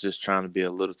DeFilippo was just trying to be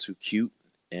a little too cute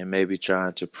and maybe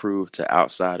trying to prove to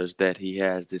outsiders that he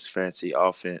has this fancy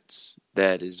offense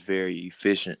that is very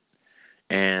efficient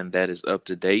and that is up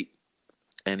to date.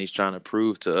 And he's trying to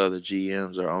prove to other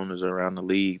GMs or owners around the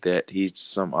league that he's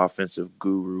some offensive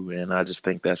guru. And I just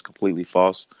think that's completely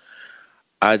false.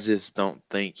 I just don't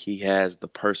think he has the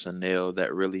personnel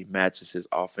that really matches his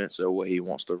offense or what he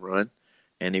wants to run.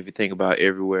 And if you think about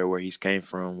everywhere where he's came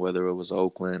from, whether it was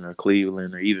Oakland or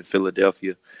Cleveland or even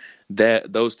Philadelphia,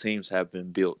 that those teams have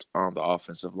been built on the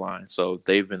offensive line. So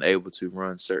they've been able to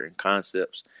run certain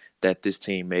concepts that this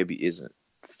team maybe isn't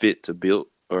fit to build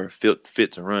or fit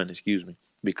to run,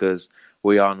 because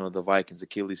we all know the Vikings'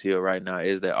 Achilles heel right now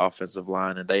is their offensive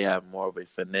line, and they have more of a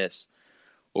finesse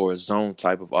or a zone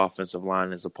type of offensive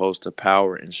line as opposed to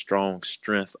power and strong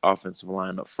strength offensive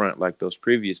line up front like those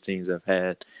previous teams have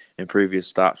had in previous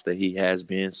stops that he has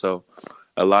been. So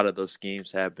a lot of those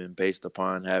schemes have been based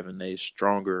upon having a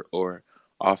stronger or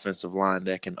offensive line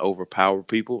that can overpower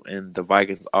people, and the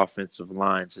Vikings offensive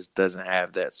line just doesn't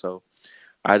have that. So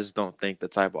I just don't think the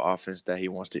type of offense that he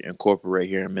wants to incorporate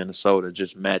here in Minnesota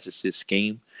just matches his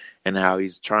scheme. And how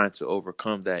he's trying to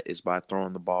overcome that is by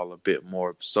throwing the ball a bit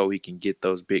more so he can get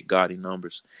those big gaudy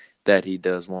numbers that he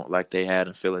does want, like they had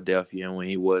in Philadelphia and when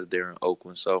he was there in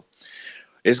Oakland. So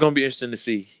it's going to be interesting to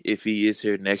see if he is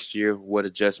here next year, what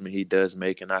adjustment he does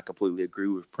make. And I completely agree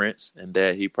with Prince and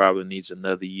that he probably needs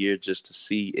another year just to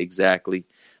see exactly,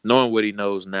 knowing what he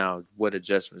knows now, what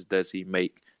adjustments does he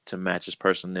make to match his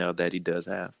personnel that he does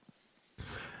have.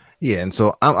 Yeah, and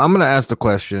so I'm gonna ask the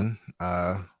question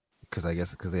because I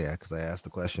asked the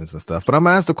questions and stuff. But I'm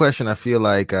gonna ask the question. I feel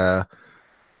like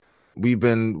we've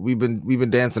been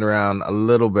dancing around a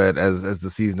little bit as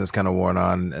the season has kind of worn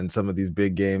on, and some of these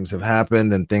big games have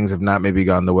happened, and things have not maybe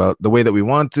gone the way that we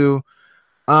want to.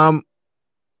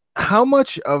 How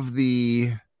much of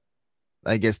the,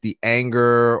 I guess, the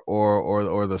anger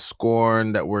or the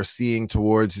scorn that we're seeing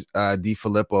towards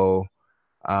DiFilippo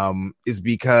is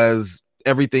because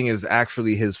everything is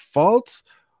actually his fault,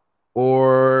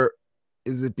 or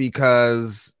is it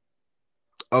because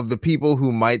of the people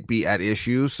who might be at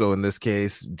issue? So in this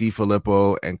case,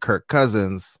 DiFilippo and Kirk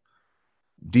Cousins.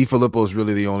 DiFilippo is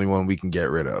really the only one we can get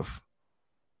rid of,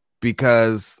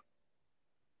 because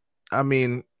I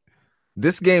mean,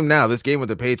 this game with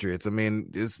the Patriots, I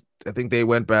mean, I think they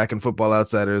went back and Football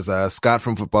Outsiders, Scott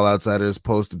from Football Outsiders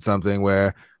posted something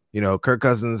where, Kirk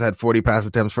Cousins had 40 pass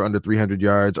attempts for under 300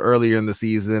 yards earlier in the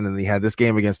season, and he had this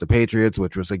game against the Patriots,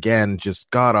 which was, again, just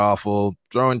god-awful,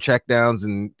 throwing checkdowns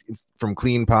and from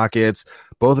clean pockets.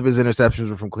 Both of his interceptions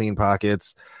were from clean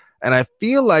pockets. And I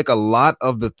feel like a lot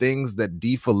of the things that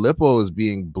DiFilippo is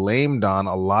being blamed on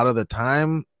a lot of the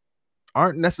time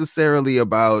aren't necessarily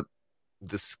about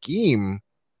the scheme.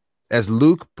 As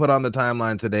Luke put on the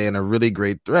timeline today in a really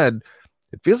great thread,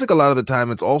 it feels like a lot of the time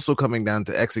it's also coming down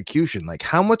to execution. Like,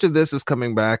 how much of this is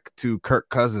coming back to Kirk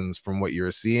Cousins from what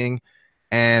you're seeing,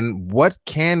 and what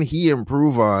can he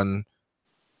improve on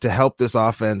to help this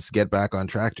offense get back on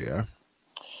track, JR?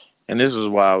 And this is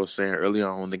why I was saying early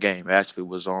on when the game actually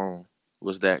was on,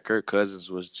 was that Kirk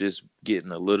Cousins was just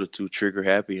getting a little too trigger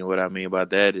happy. And what I mean by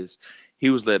that is he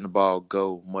was letting the ball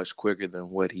go much quicker than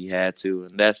what he had to.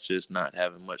 And that's just not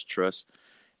having much trust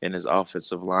in his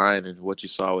offensive line. And what you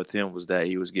saw with him was that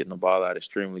he was getting the ball out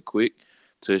extremely quick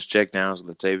to his checkdowns,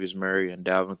 Latavius Murray and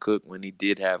Dalvin Cook, when he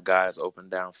did have guys open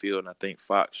downfield. And I think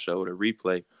Fox showed a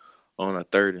replay on a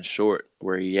 3rd and short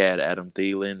where he had Adam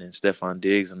Thielen and Stephon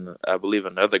Diggs, and I believe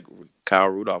another Kyle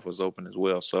Rudolph was open as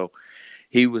well. So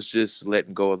he was just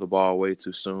letting go of the ball way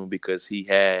too soon because he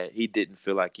didn't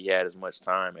feel like he had as much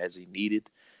time as he needed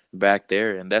back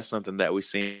there. And that's something that we've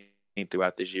seen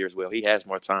throughout this year as well. He has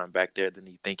more time back there than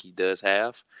he think he does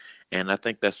have. And I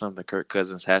think that's something Kirk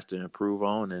Cousins has to improve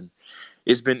on. And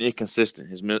it's been inconsistent.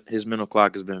 His mental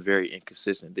clock has been very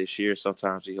inconsistent this year.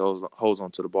 Sometimes he holds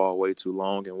onto the ball way too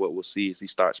long. And what we'll see is he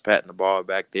starts patting the ball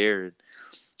back there.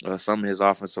 And some of his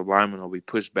offensive linemen will be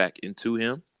pushed back into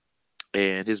him.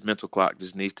 And his mental clock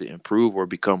just needs to improve or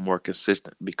become more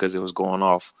consistent because it was going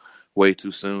off way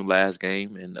too soon last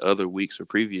game. And other weeks or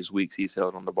previous weeks, he's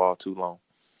held on the ball too long.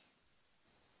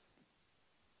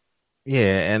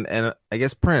 Yeah, and I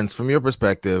guess, Prince, from your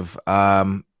perspective,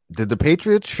 did the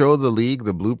Patriots show the league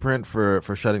the blueprint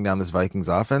for shutting down this Vikings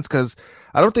offense? Because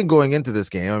I don't think going into this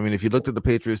game, I mean, if you looked at the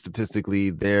Patriots statistically,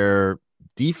 their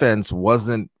defense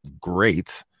wasn't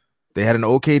great. They had an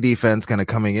okay defense kind of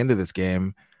coming into this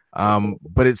game,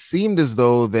 but it seemed as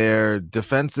though their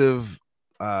defensive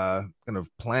kind of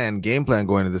game plan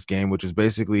going into this game, which is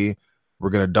basically, we're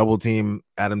going to double team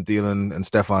Adam Thielen and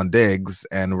Stephon Diggs,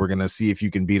 and we're going to see if you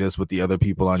can beat us with the other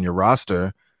people on your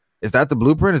roster. Is that the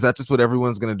blueprint? Is that just what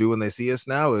everyone's going to do when they see us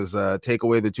now, is take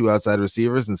away the 2 outside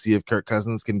receivers and see if Kirk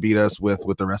Cousins can beat us with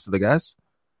the rest of the guys?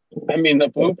 I mean, the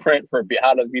blueprint for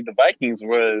how to beat the Vikings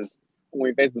was when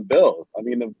we faced the Bills. I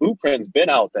mean, the blueprint's been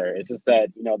out there. It's just that,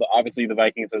 obviously the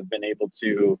Vikings have been able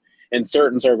to, in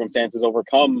certain circumstances,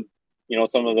 overcome,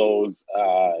 some of those,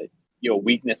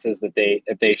 weaknesses that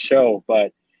they show.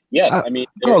 But yes, I mean,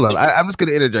 hold on. I'm just going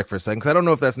to interject for a second because I don't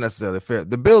know if that's necessarily fair.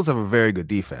 The Bills have a very good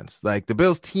defense. Like, the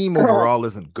Bills team overall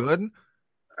isn't good,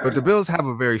 but the Bills have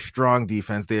a very strong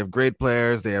defense. They have great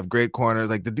players. They have great corners.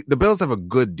 Like, the Bills have a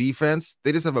good defense.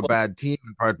 They just have a bad team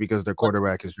in part because their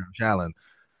quarterback is Josh Allen.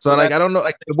 So, I don't know,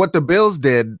 like, what the Bills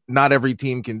did, not every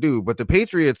team can do. But the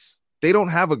Patriots, they don't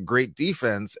have a great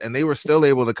defense, and they were still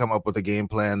able to come up with a game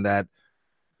plan that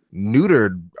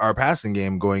neutered our passing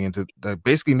game going into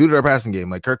basically neutered our passing game.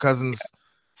 Like Kirk Cousins'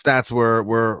 stats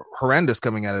were horrendous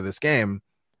coming out of this game,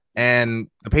 and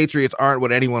the Patriots aren't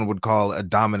what anyone would call a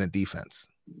dominant defense.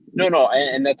 No,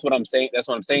 and that's what I'm saying. That's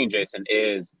what I'm saying, Jason.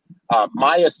 Is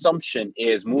my assumption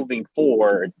is moving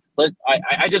forward.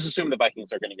 I just assume the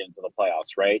Vikings are going to get into the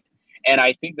playoffs, right? And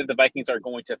I think that the Vikings are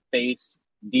going to face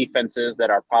defenses that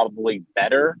are probably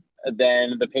better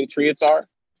than the Patriots are.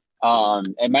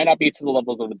 It might not be to the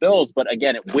levels of the Bills, but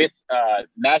again, with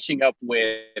matching up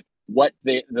with what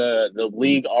the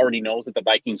league already knows that the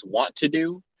Vikings want to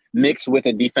do, mixed with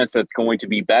a defense that's going to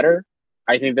be better.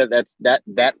 I think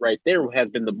that right there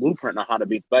has been the blueprint on how to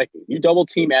beat the Vikings. You double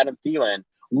team Adam Thielen,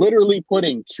 literally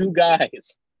putting two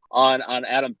guys on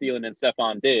Adam Thielen and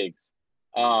Stephon Diggs.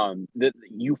 That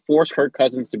you force Kirk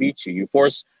Cousins to beat you. You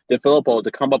force DeFilippo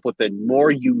to come up with a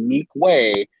more unique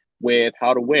way with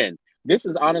how to win. This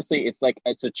is honestly,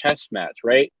 it's a chess match,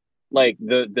 right? Like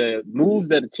the moves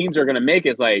that the teams are going to make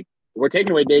is like, we're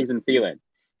taking away Diggs and Thielen.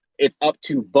 It's up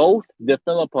to both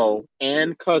DeFilippo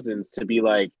and Cousins to be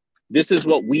like, this is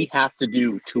what we have to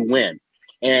do to win.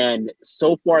 And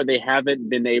so far, they haven't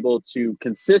been able to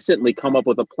consistently come up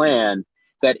with a plan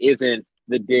that isn't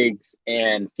the Diggs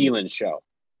and Thielen show.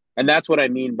 And that's what I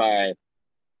mean by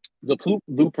the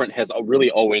blueprint has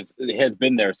really always has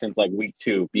been there since like week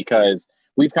 2, because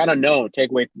we've kind of known,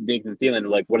 take away Diggs and Thielen,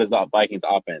 like what is the Vikings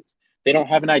offense? They don't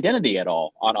have an identity at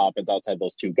all on offense outside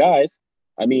those two guys.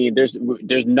 I mean, there's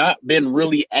not been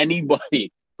really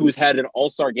anybody who's had an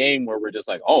all-star game where we're just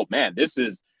like, oh man, this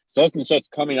is such and such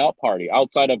coming out party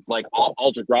outside of like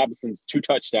Aldrick Robinson's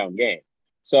 2-touchdown game.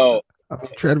 So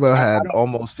Treadwell had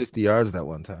almost 50 yards that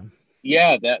one time.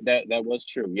 Yeah, that was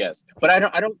true. Yes, but I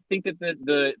don't think that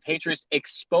the Patriots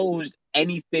exposed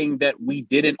anything that we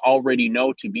didn't already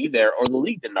know to be there, or the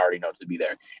league didn't already know to be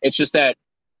there. It's just that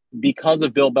because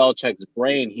of Bill Belichick's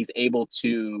brain, he's able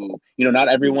to, not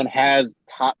everyone has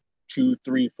top 2,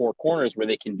 3, 4 corners where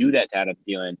they can do that to Adam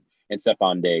Thielen and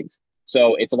Stephon Diggs.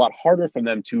 So it's a lot harder for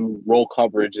them to roll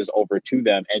coverages over to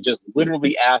them and just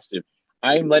literally ask them,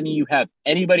 I'm letting you have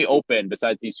anybody open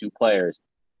besides these two players,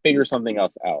 figure something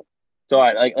else out. So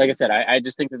like I said, I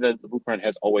just think that the blueprint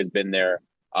has always been there.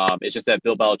 It's just that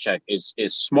Bill Belichick is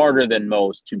smarter than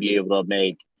most to be able to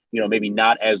make, maybe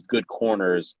not as good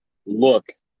corners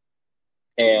look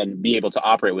and be able to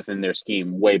operate within their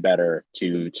scheme way better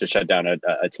to shut down a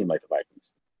team like the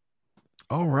Vikings.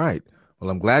 All right. Well,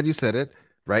 I'm glad you said it.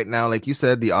 Right now, like you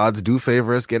said, the odds do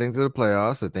favor us getting to the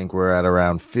playoffs. I think we're at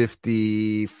around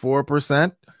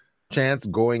 54% chance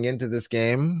going into this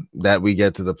game that we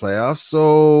get to the playoffs.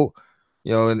 So,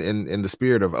 in the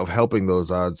spirit of helping those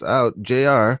odds out,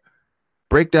 JR,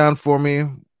 break down for me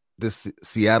this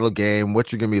Seattle game,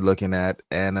 what you're going to be looking at,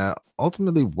 and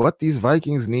ultimately what these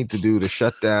Vikings need to do to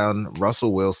shut down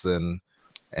Russell Wilson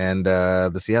and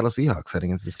the Seattle Seahawks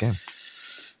heading into this game.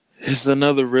 It's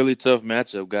another really tough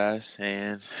matchup, guys.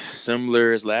 And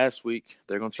similar as last week,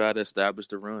 they're going to try to establish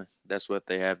the run. That's what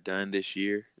they have done this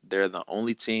year. They're the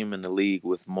only team in the league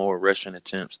with more rushing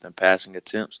attempts than passing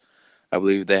attempts. I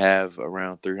believe they have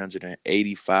around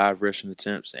 385 rushing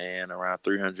attempts and around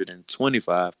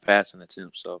 325 passing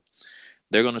attempts. So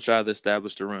they're going to try to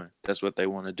establish the run. That's what they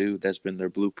want to do. That's been their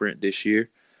blueprint this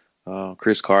year.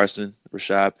 Chris Carson,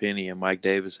 Rashad Penny, and Mike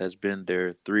Davis has been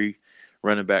their 3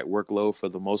 running back workload for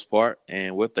the most part.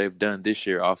 And what they've done this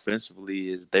year offensively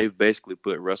is they've basically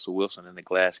put Russell Wilson in the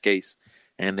glass case,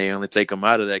 and they only take him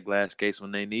out of that glass case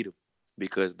when they need him,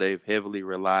 because they've heavily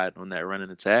relied on that running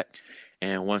attack.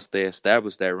 And once they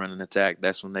establish that running attack,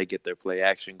 that's when they get their play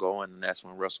action going, and that's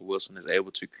when Russell Wilson is able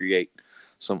to create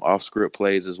some off-script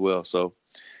plays as well. So,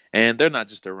 and they're not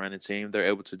just a running team. They're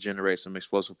able to generate some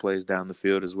explosive plays down the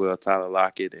field as well. Tyler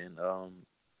Lockett and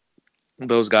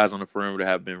those guys on the perimeter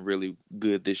have been really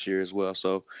good this year as well.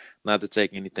 So not to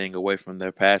take anything away from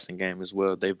their passing game as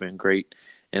well. They've been great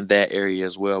in that area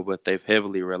as well, but they've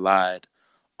heavily relied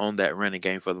on that running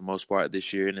game for the most part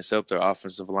this year, and it's helped their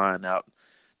offensive line out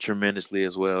tremendously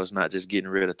as well. It's not just getting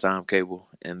rid of Tom Cable,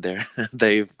 and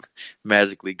they've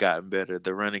magically gotten better.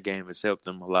 The running game has helped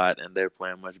them a lot, and they're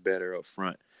playing much better up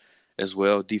front as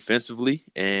well defensively.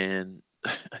 And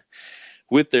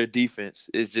with their defense,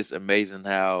 it's just amazing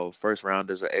how first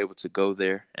rounders are able to go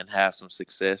there and have some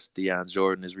success. Deion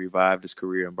Jordan has revived his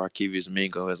career, and Barkevious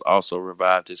Mingo has also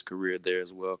revived his career there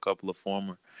as well. A couple of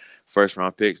former first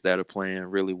round picks that are playing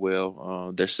really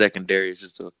well. Their secondary is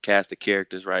just a cast of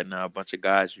characters right now, a bunch of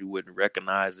guys you wouldn't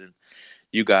recognize in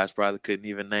you guys probably couldn't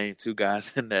even name two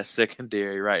guys in that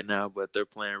secondary right now, but they're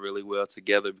playing really well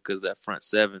together because that front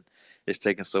seven is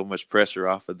taking so much pressure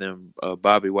off of them.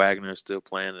 Bobby Wagner is still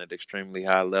playing at an extremely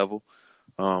high level.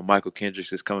 Michael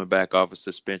Kendricks is coming back off a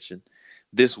suspension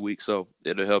this week, so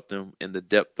it'll help them in the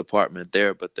depth department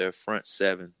there. But their front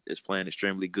seven is playing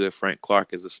extremely good. Frank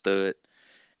Clark is a stud,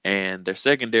 and their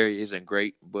secondary isn't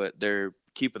great, but they're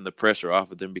keeping the pressure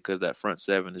off of them because that front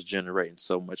seven is generating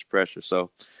so much pressure.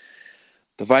 So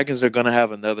the Vikings are going to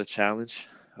have another challenge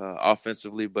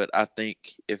offensively, but I think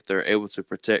if they're able to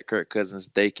protect Kirk Cousins,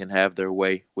 they can have their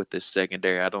way with this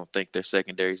secondary. I don't think their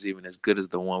secondary is even as good as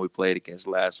the one we played against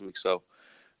last week. So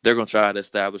they're going to try to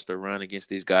establish their run against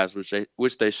these guys,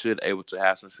 which they should able to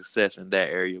have some success in that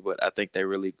area. But I think they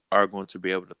really are going to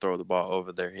be able to throw the ball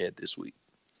over their head this week.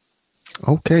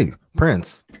 Okay,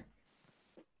 Prince.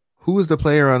 Who is the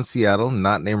player on Seattle,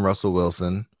 not named Russell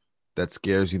Wilson, that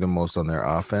scares you the most on their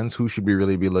offense? Who should we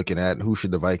really be looking at? Who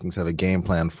should the Vikings have a game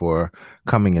plan for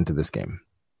coming into this game?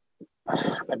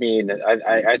 I mean,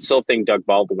 I still think Doug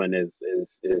Baldwin is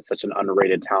such an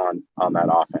underrated talent on that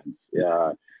offense.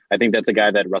 I think that's a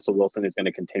guy that Russell Wilson is going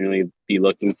to continually be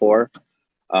looking for.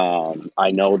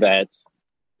 I know that,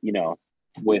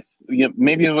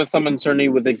 maybe with some uncertainty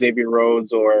with Xavier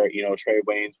Rhodes or, Trey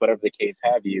Waynes, whatever the case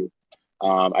have you,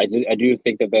 I do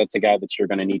think that that's a guy that you're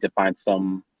going to need to find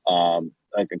some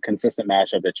like a consistent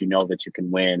matchup that that you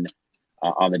can win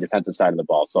on the defensive side of the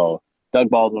ball. So Doug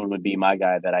Baldwin would be my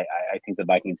guy that I think the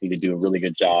Vikings need to do a really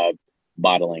good job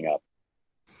bottling up.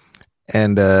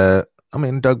 And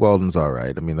Doug Baldwin's all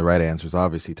right. I mean, the right answer is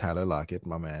obviously Tyler Lockett,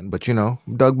 my man. But,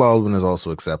 Doug Baldwin is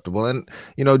also acceptable. And,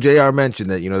 JR mentioned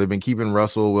that, they've been keeping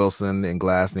Russell Wilson in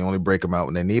glass and they only break him out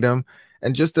when they need him.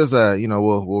 And just as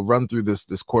we'll run through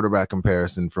this quarterback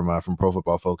comparison from Pro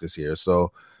Football Focus here.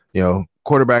 So,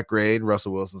 quarterback grade,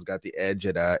 Russell Wilson's got the edge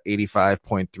at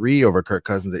 85.3 over Kirk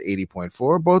Cousins at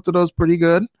 80.4. Both of those pretty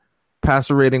good.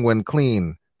 Passer rating when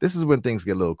clean. This is when things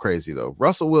get a little crazy, though.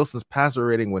 Russell Wilson's passer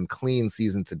rating when clean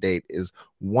season to date is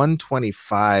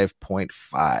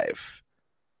 125.5.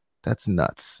 That's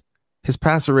nuts. His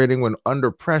passer rating when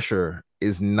under pressure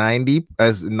is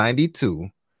 92.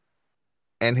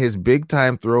 And his big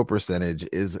time throw percentage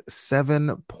is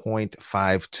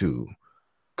 7.52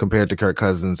 compared to Kirk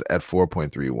Cousins at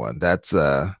 4.31. That's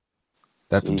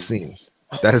obscene.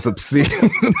 That is obscene.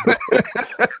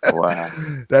 Wow.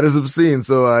 That is obscene.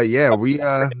 So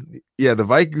the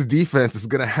Vikings defense is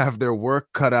gonna have their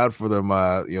work cut out for them,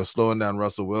 slowing down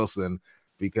Russell Wilson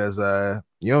because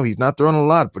he's not throwing a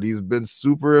lot, but he's been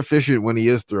super efficient when he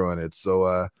is throwing it.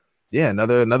 So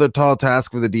another tall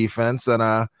task for the defense,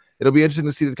 and it'll be interesting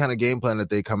to see the kind of game plan that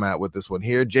they come out with this one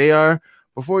here. JR,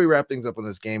 before we wrap things up on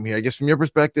this game here, I guess from your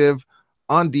perspective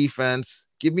on defense,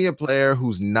 give me a player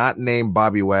who's not named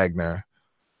Bobby Wagner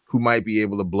who might be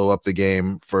able to blow up the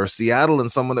game for Seattle and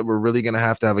someone that we're really going to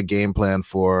have a game plan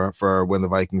for when the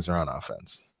Vikings are on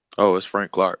offense. Oh, it's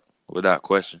Frank Clark, without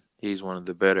question. He's one of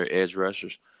the better edge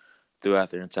rushers throughout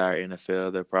the entire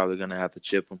NFL. They're probably going to have to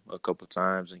chip him a couple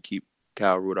times and keep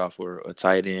Kyle Rudolph or a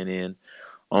tight end in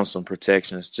on some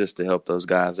protections just to help those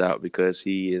guys out because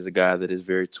he is a guy that is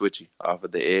very twitchy off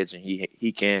of the edge, and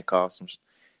he can cause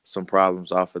some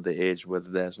problems off of the edge, whether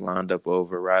that's lined up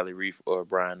over Riley Reif or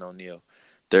Brian O'Neill.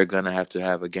 They're going to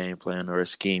have a game plan or a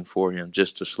scheme for him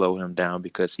just to slow him down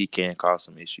because he can cause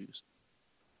some issues.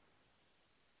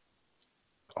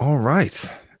 All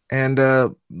right. And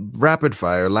rapid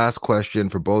fire, last question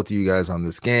for both of you guys on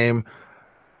this game.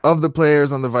 Of the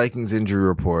players on the Vikings injury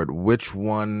report, which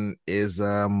one is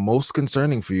most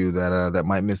concerning for you that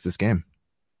might miss this game?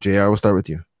 JR, we'll start with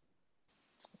you.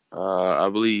 I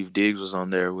believe Diggs was on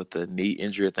there with a knee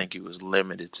injury. I think he was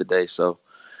limited today. So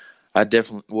I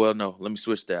definitely – no, let me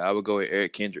switch that. I would go with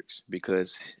Eric Kendricks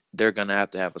because they're going to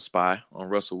have a spy on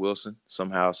Russell Wilson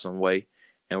somehow, some way,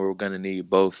 and we're going to need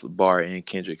both Barr and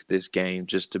Kendricks this game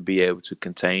just to be able to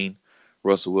contain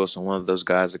Russell Wilson. One of those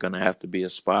guys are going to have to be a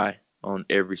spy on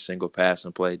every single pass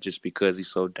and play just because he's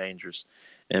so dangerous,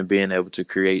 and being able to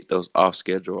create those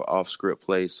off-schedule, off-script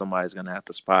plays, somebody's going to have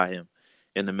to spy him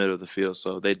in the middle of the field.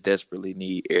 So they desperately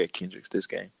need Eric Kendricks this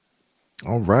game.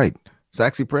 All right.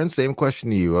 Saxy Prince, same question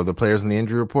to you. Of the players in the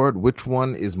injury report, which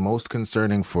one is most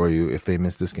concerning for you if they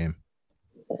miss this game?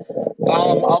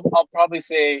 I'll probably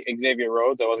say Xavier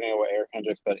Rhodes. I wasn't going to go with Eric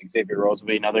Kendricks, but Xavier Rhodes would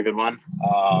be another good one.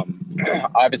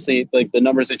 Obviously, like the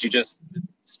numbers that you just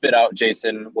spit out,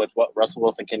 Jason, with what Russell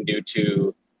Wilson can do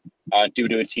to a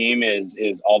team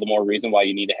is all the more reason why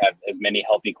you need to have as many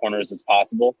healthy corners as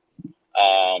possible.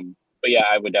 But yeah,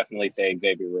 I would definitely say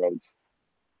Xavier Rhodes.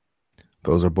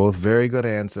 Those are both very good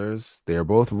answers. They are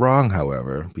both wrong,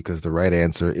 however, because the right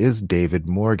answer is David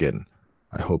Morgan.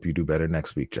 I hope you do better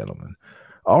next week, gentlemen.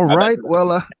 All right.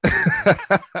 Well,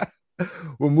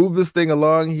 we'll move this thing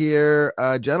along here.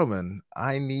 Gentlemen,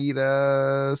 I need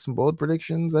some bold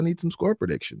predictions. I need some score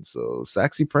predictions. So,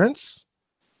 Saxy Prince,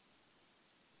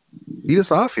 lead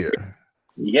us off here.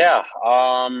 Yeah.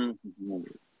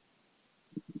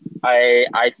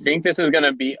 I think this is going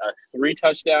to be a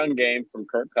 3-touchdown game from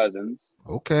Kirk Cousins.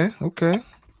 Okay.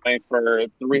 Playing for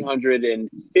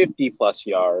 350 plus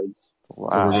yards.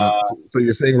 Wow. So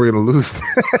you're saying we're going to lose?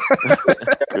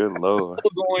 Good Lord.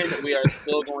 We are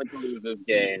still going to lose this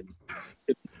game to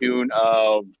the tune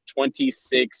of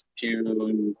 26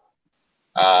 to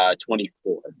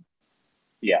 24.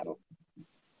 Yeah.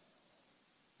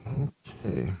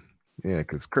 Okay. Yeah,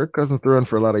 because Kirk Cousins throwing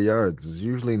for a lot of yards is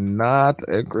usually not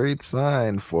a great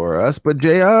sign for us. But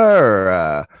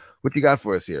JR, what you got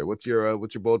for us here? What's your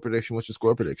bold prediction? What's your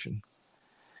score prediction?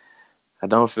 I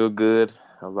don't feel good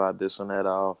about this one at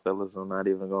all, fellas. I'm not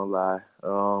even gonna lie.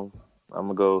 I'm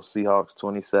gonna go Seahawks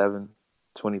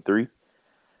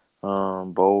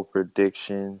 27-23. Bold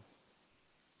prediction.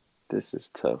 This is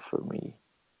tough for me.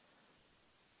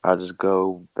 I'll just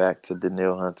go back to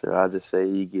Danielle Hunter. I'll just say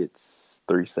he gets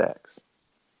 3 sacks.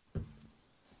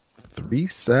 3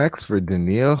 sacks for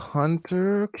Danielle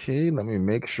Hunter. Okay, let me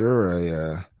make sure I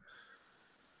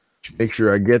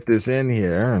get this in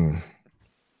here. And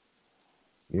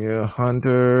yeah,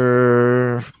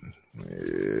 Hunter,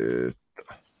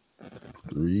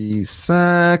 3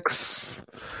 sacks.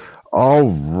 All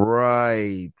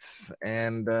right,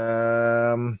 and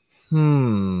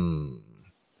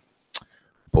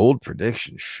bold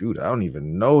prediction. Shoot, I don't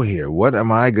even know here. What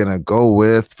am I gonna go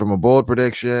with from a bold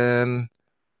prediction?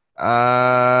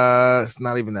 It's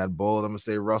not even that bold. I'm gonna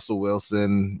say Russell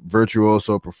Wilson,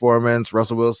 virtuoso performance.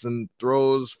 Russell Wilson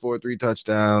throws for 3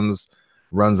 touchdowns,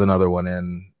 runs another one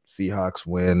in. Seahawks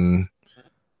win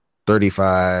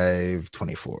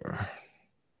 35-24.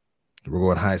 We're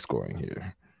going high scoring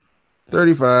here.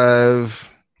 35-24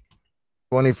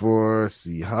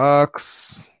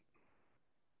 Seahawks.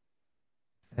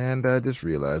 And I just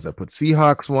realized I put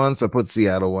Seahawks once, I put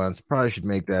Seattle once. Probably should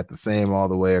make that the same all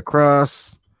the way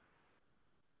across.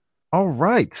 All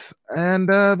right. And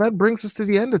that brings us to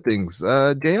the end of things.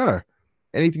 JR,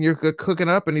 anything you're cooking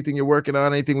up, anything you're working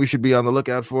on, anything we should be on the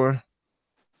lookout for?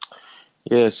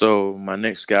 Yeah, so my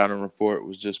next scouting report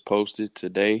was just posted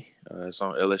today. It's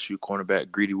on LSU cornerback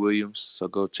Greedy Williams. So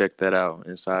go check that out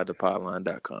inside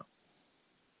thepodline.com.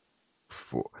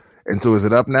 And so is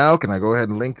it up now? Can I go ahead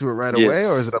and link to it right away,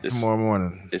 or is it up tomorrow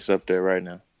morning? It's up there right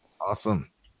now. Awesome.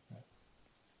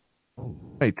 All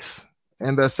right.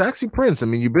 And Saxy Prince, I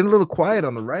mean, you've been a little quiet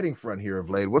on the writing front here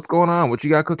of late. What's going on? What you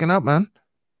got cooking up, man?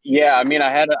 Yeah, I mean, I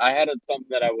had something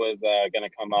that I was going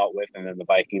to come out with, and then the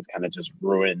Vikings kind of just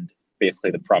ruined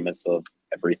basically the premise of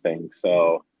everything.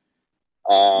 So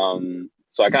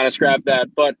I kind of scrapped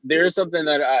that. But there's something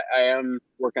that I am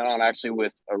working on actually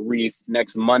with a Reef.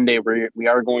 Next Monday, we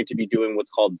are going to be doing what's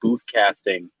called booth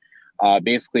casting.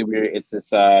 Basically, it's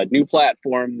this new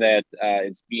platform that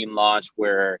is being launched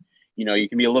where, you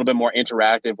can be a little bit more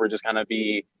interactive. We're just kind of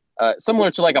be similar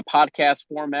to like a podcast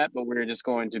format, but we're just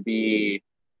going to be,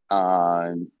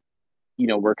 we're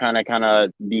kind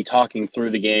of be talking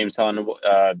through the game, telling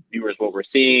viewers what we're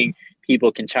seeing.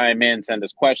 People can chime in, send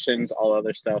us questions, all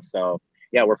other stuff. So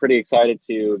yeah, we're pretty excited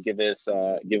to give this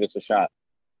a shot.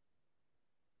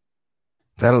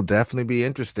 That'll definitely be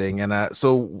interesting. And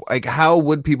so like, how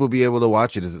would people be able to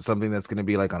watch it? Is it something that's going to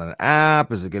be like on an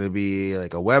app? Is it going to be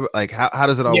like a web? Like how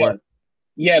does it all work?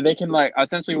 Yeah, they can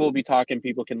essentially we'll be talking.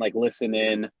 People can listen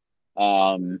in.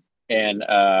 And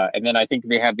then I think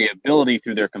they have the ability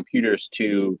through their computers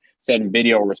to send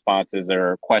video responses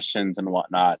or questions and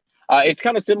whatnot. It's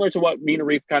kind of similar to what me and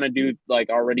Reef kind of do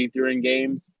already during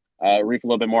games. Reef a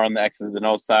little bit more on the X's and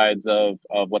O's sides of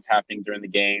what's happening during the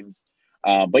games.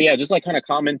 But yeah, just kind of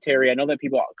commentary. I know that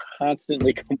people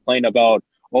constantly complain about,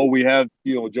 we have,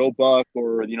 Joe Buck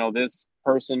or, this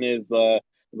person is the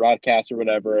broadcast or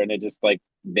whatever. And it just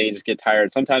they just get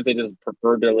tired. Sometimes they just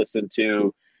prefer to listen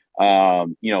to,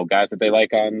 guys that they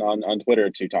like on Twitter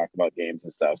to talk about games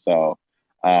and stuff. So,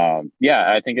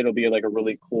 yeah, I think it'll be a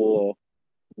really cool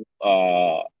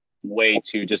way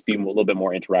to just be a little bit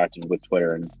more interactive with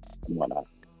Twitter and whatnot.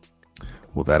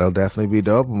 Well, that'll definitely be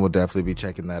dope, and we'll definitely be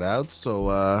checking that out. So,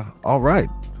 all right.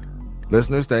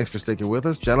 Listeners, thanks for sticking with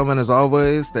us. Gentlemen, as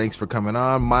always, thanks for coming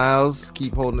on. Miles,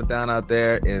 keep holding it down out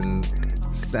there in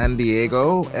San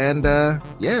Diego. And,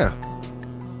 yeah,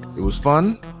 it was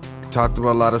fun. Talked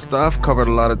about a lot of stuff, covered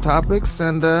a lot of topics,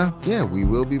 and, yeah, we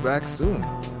will be back soon.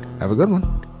 Have a good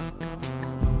one.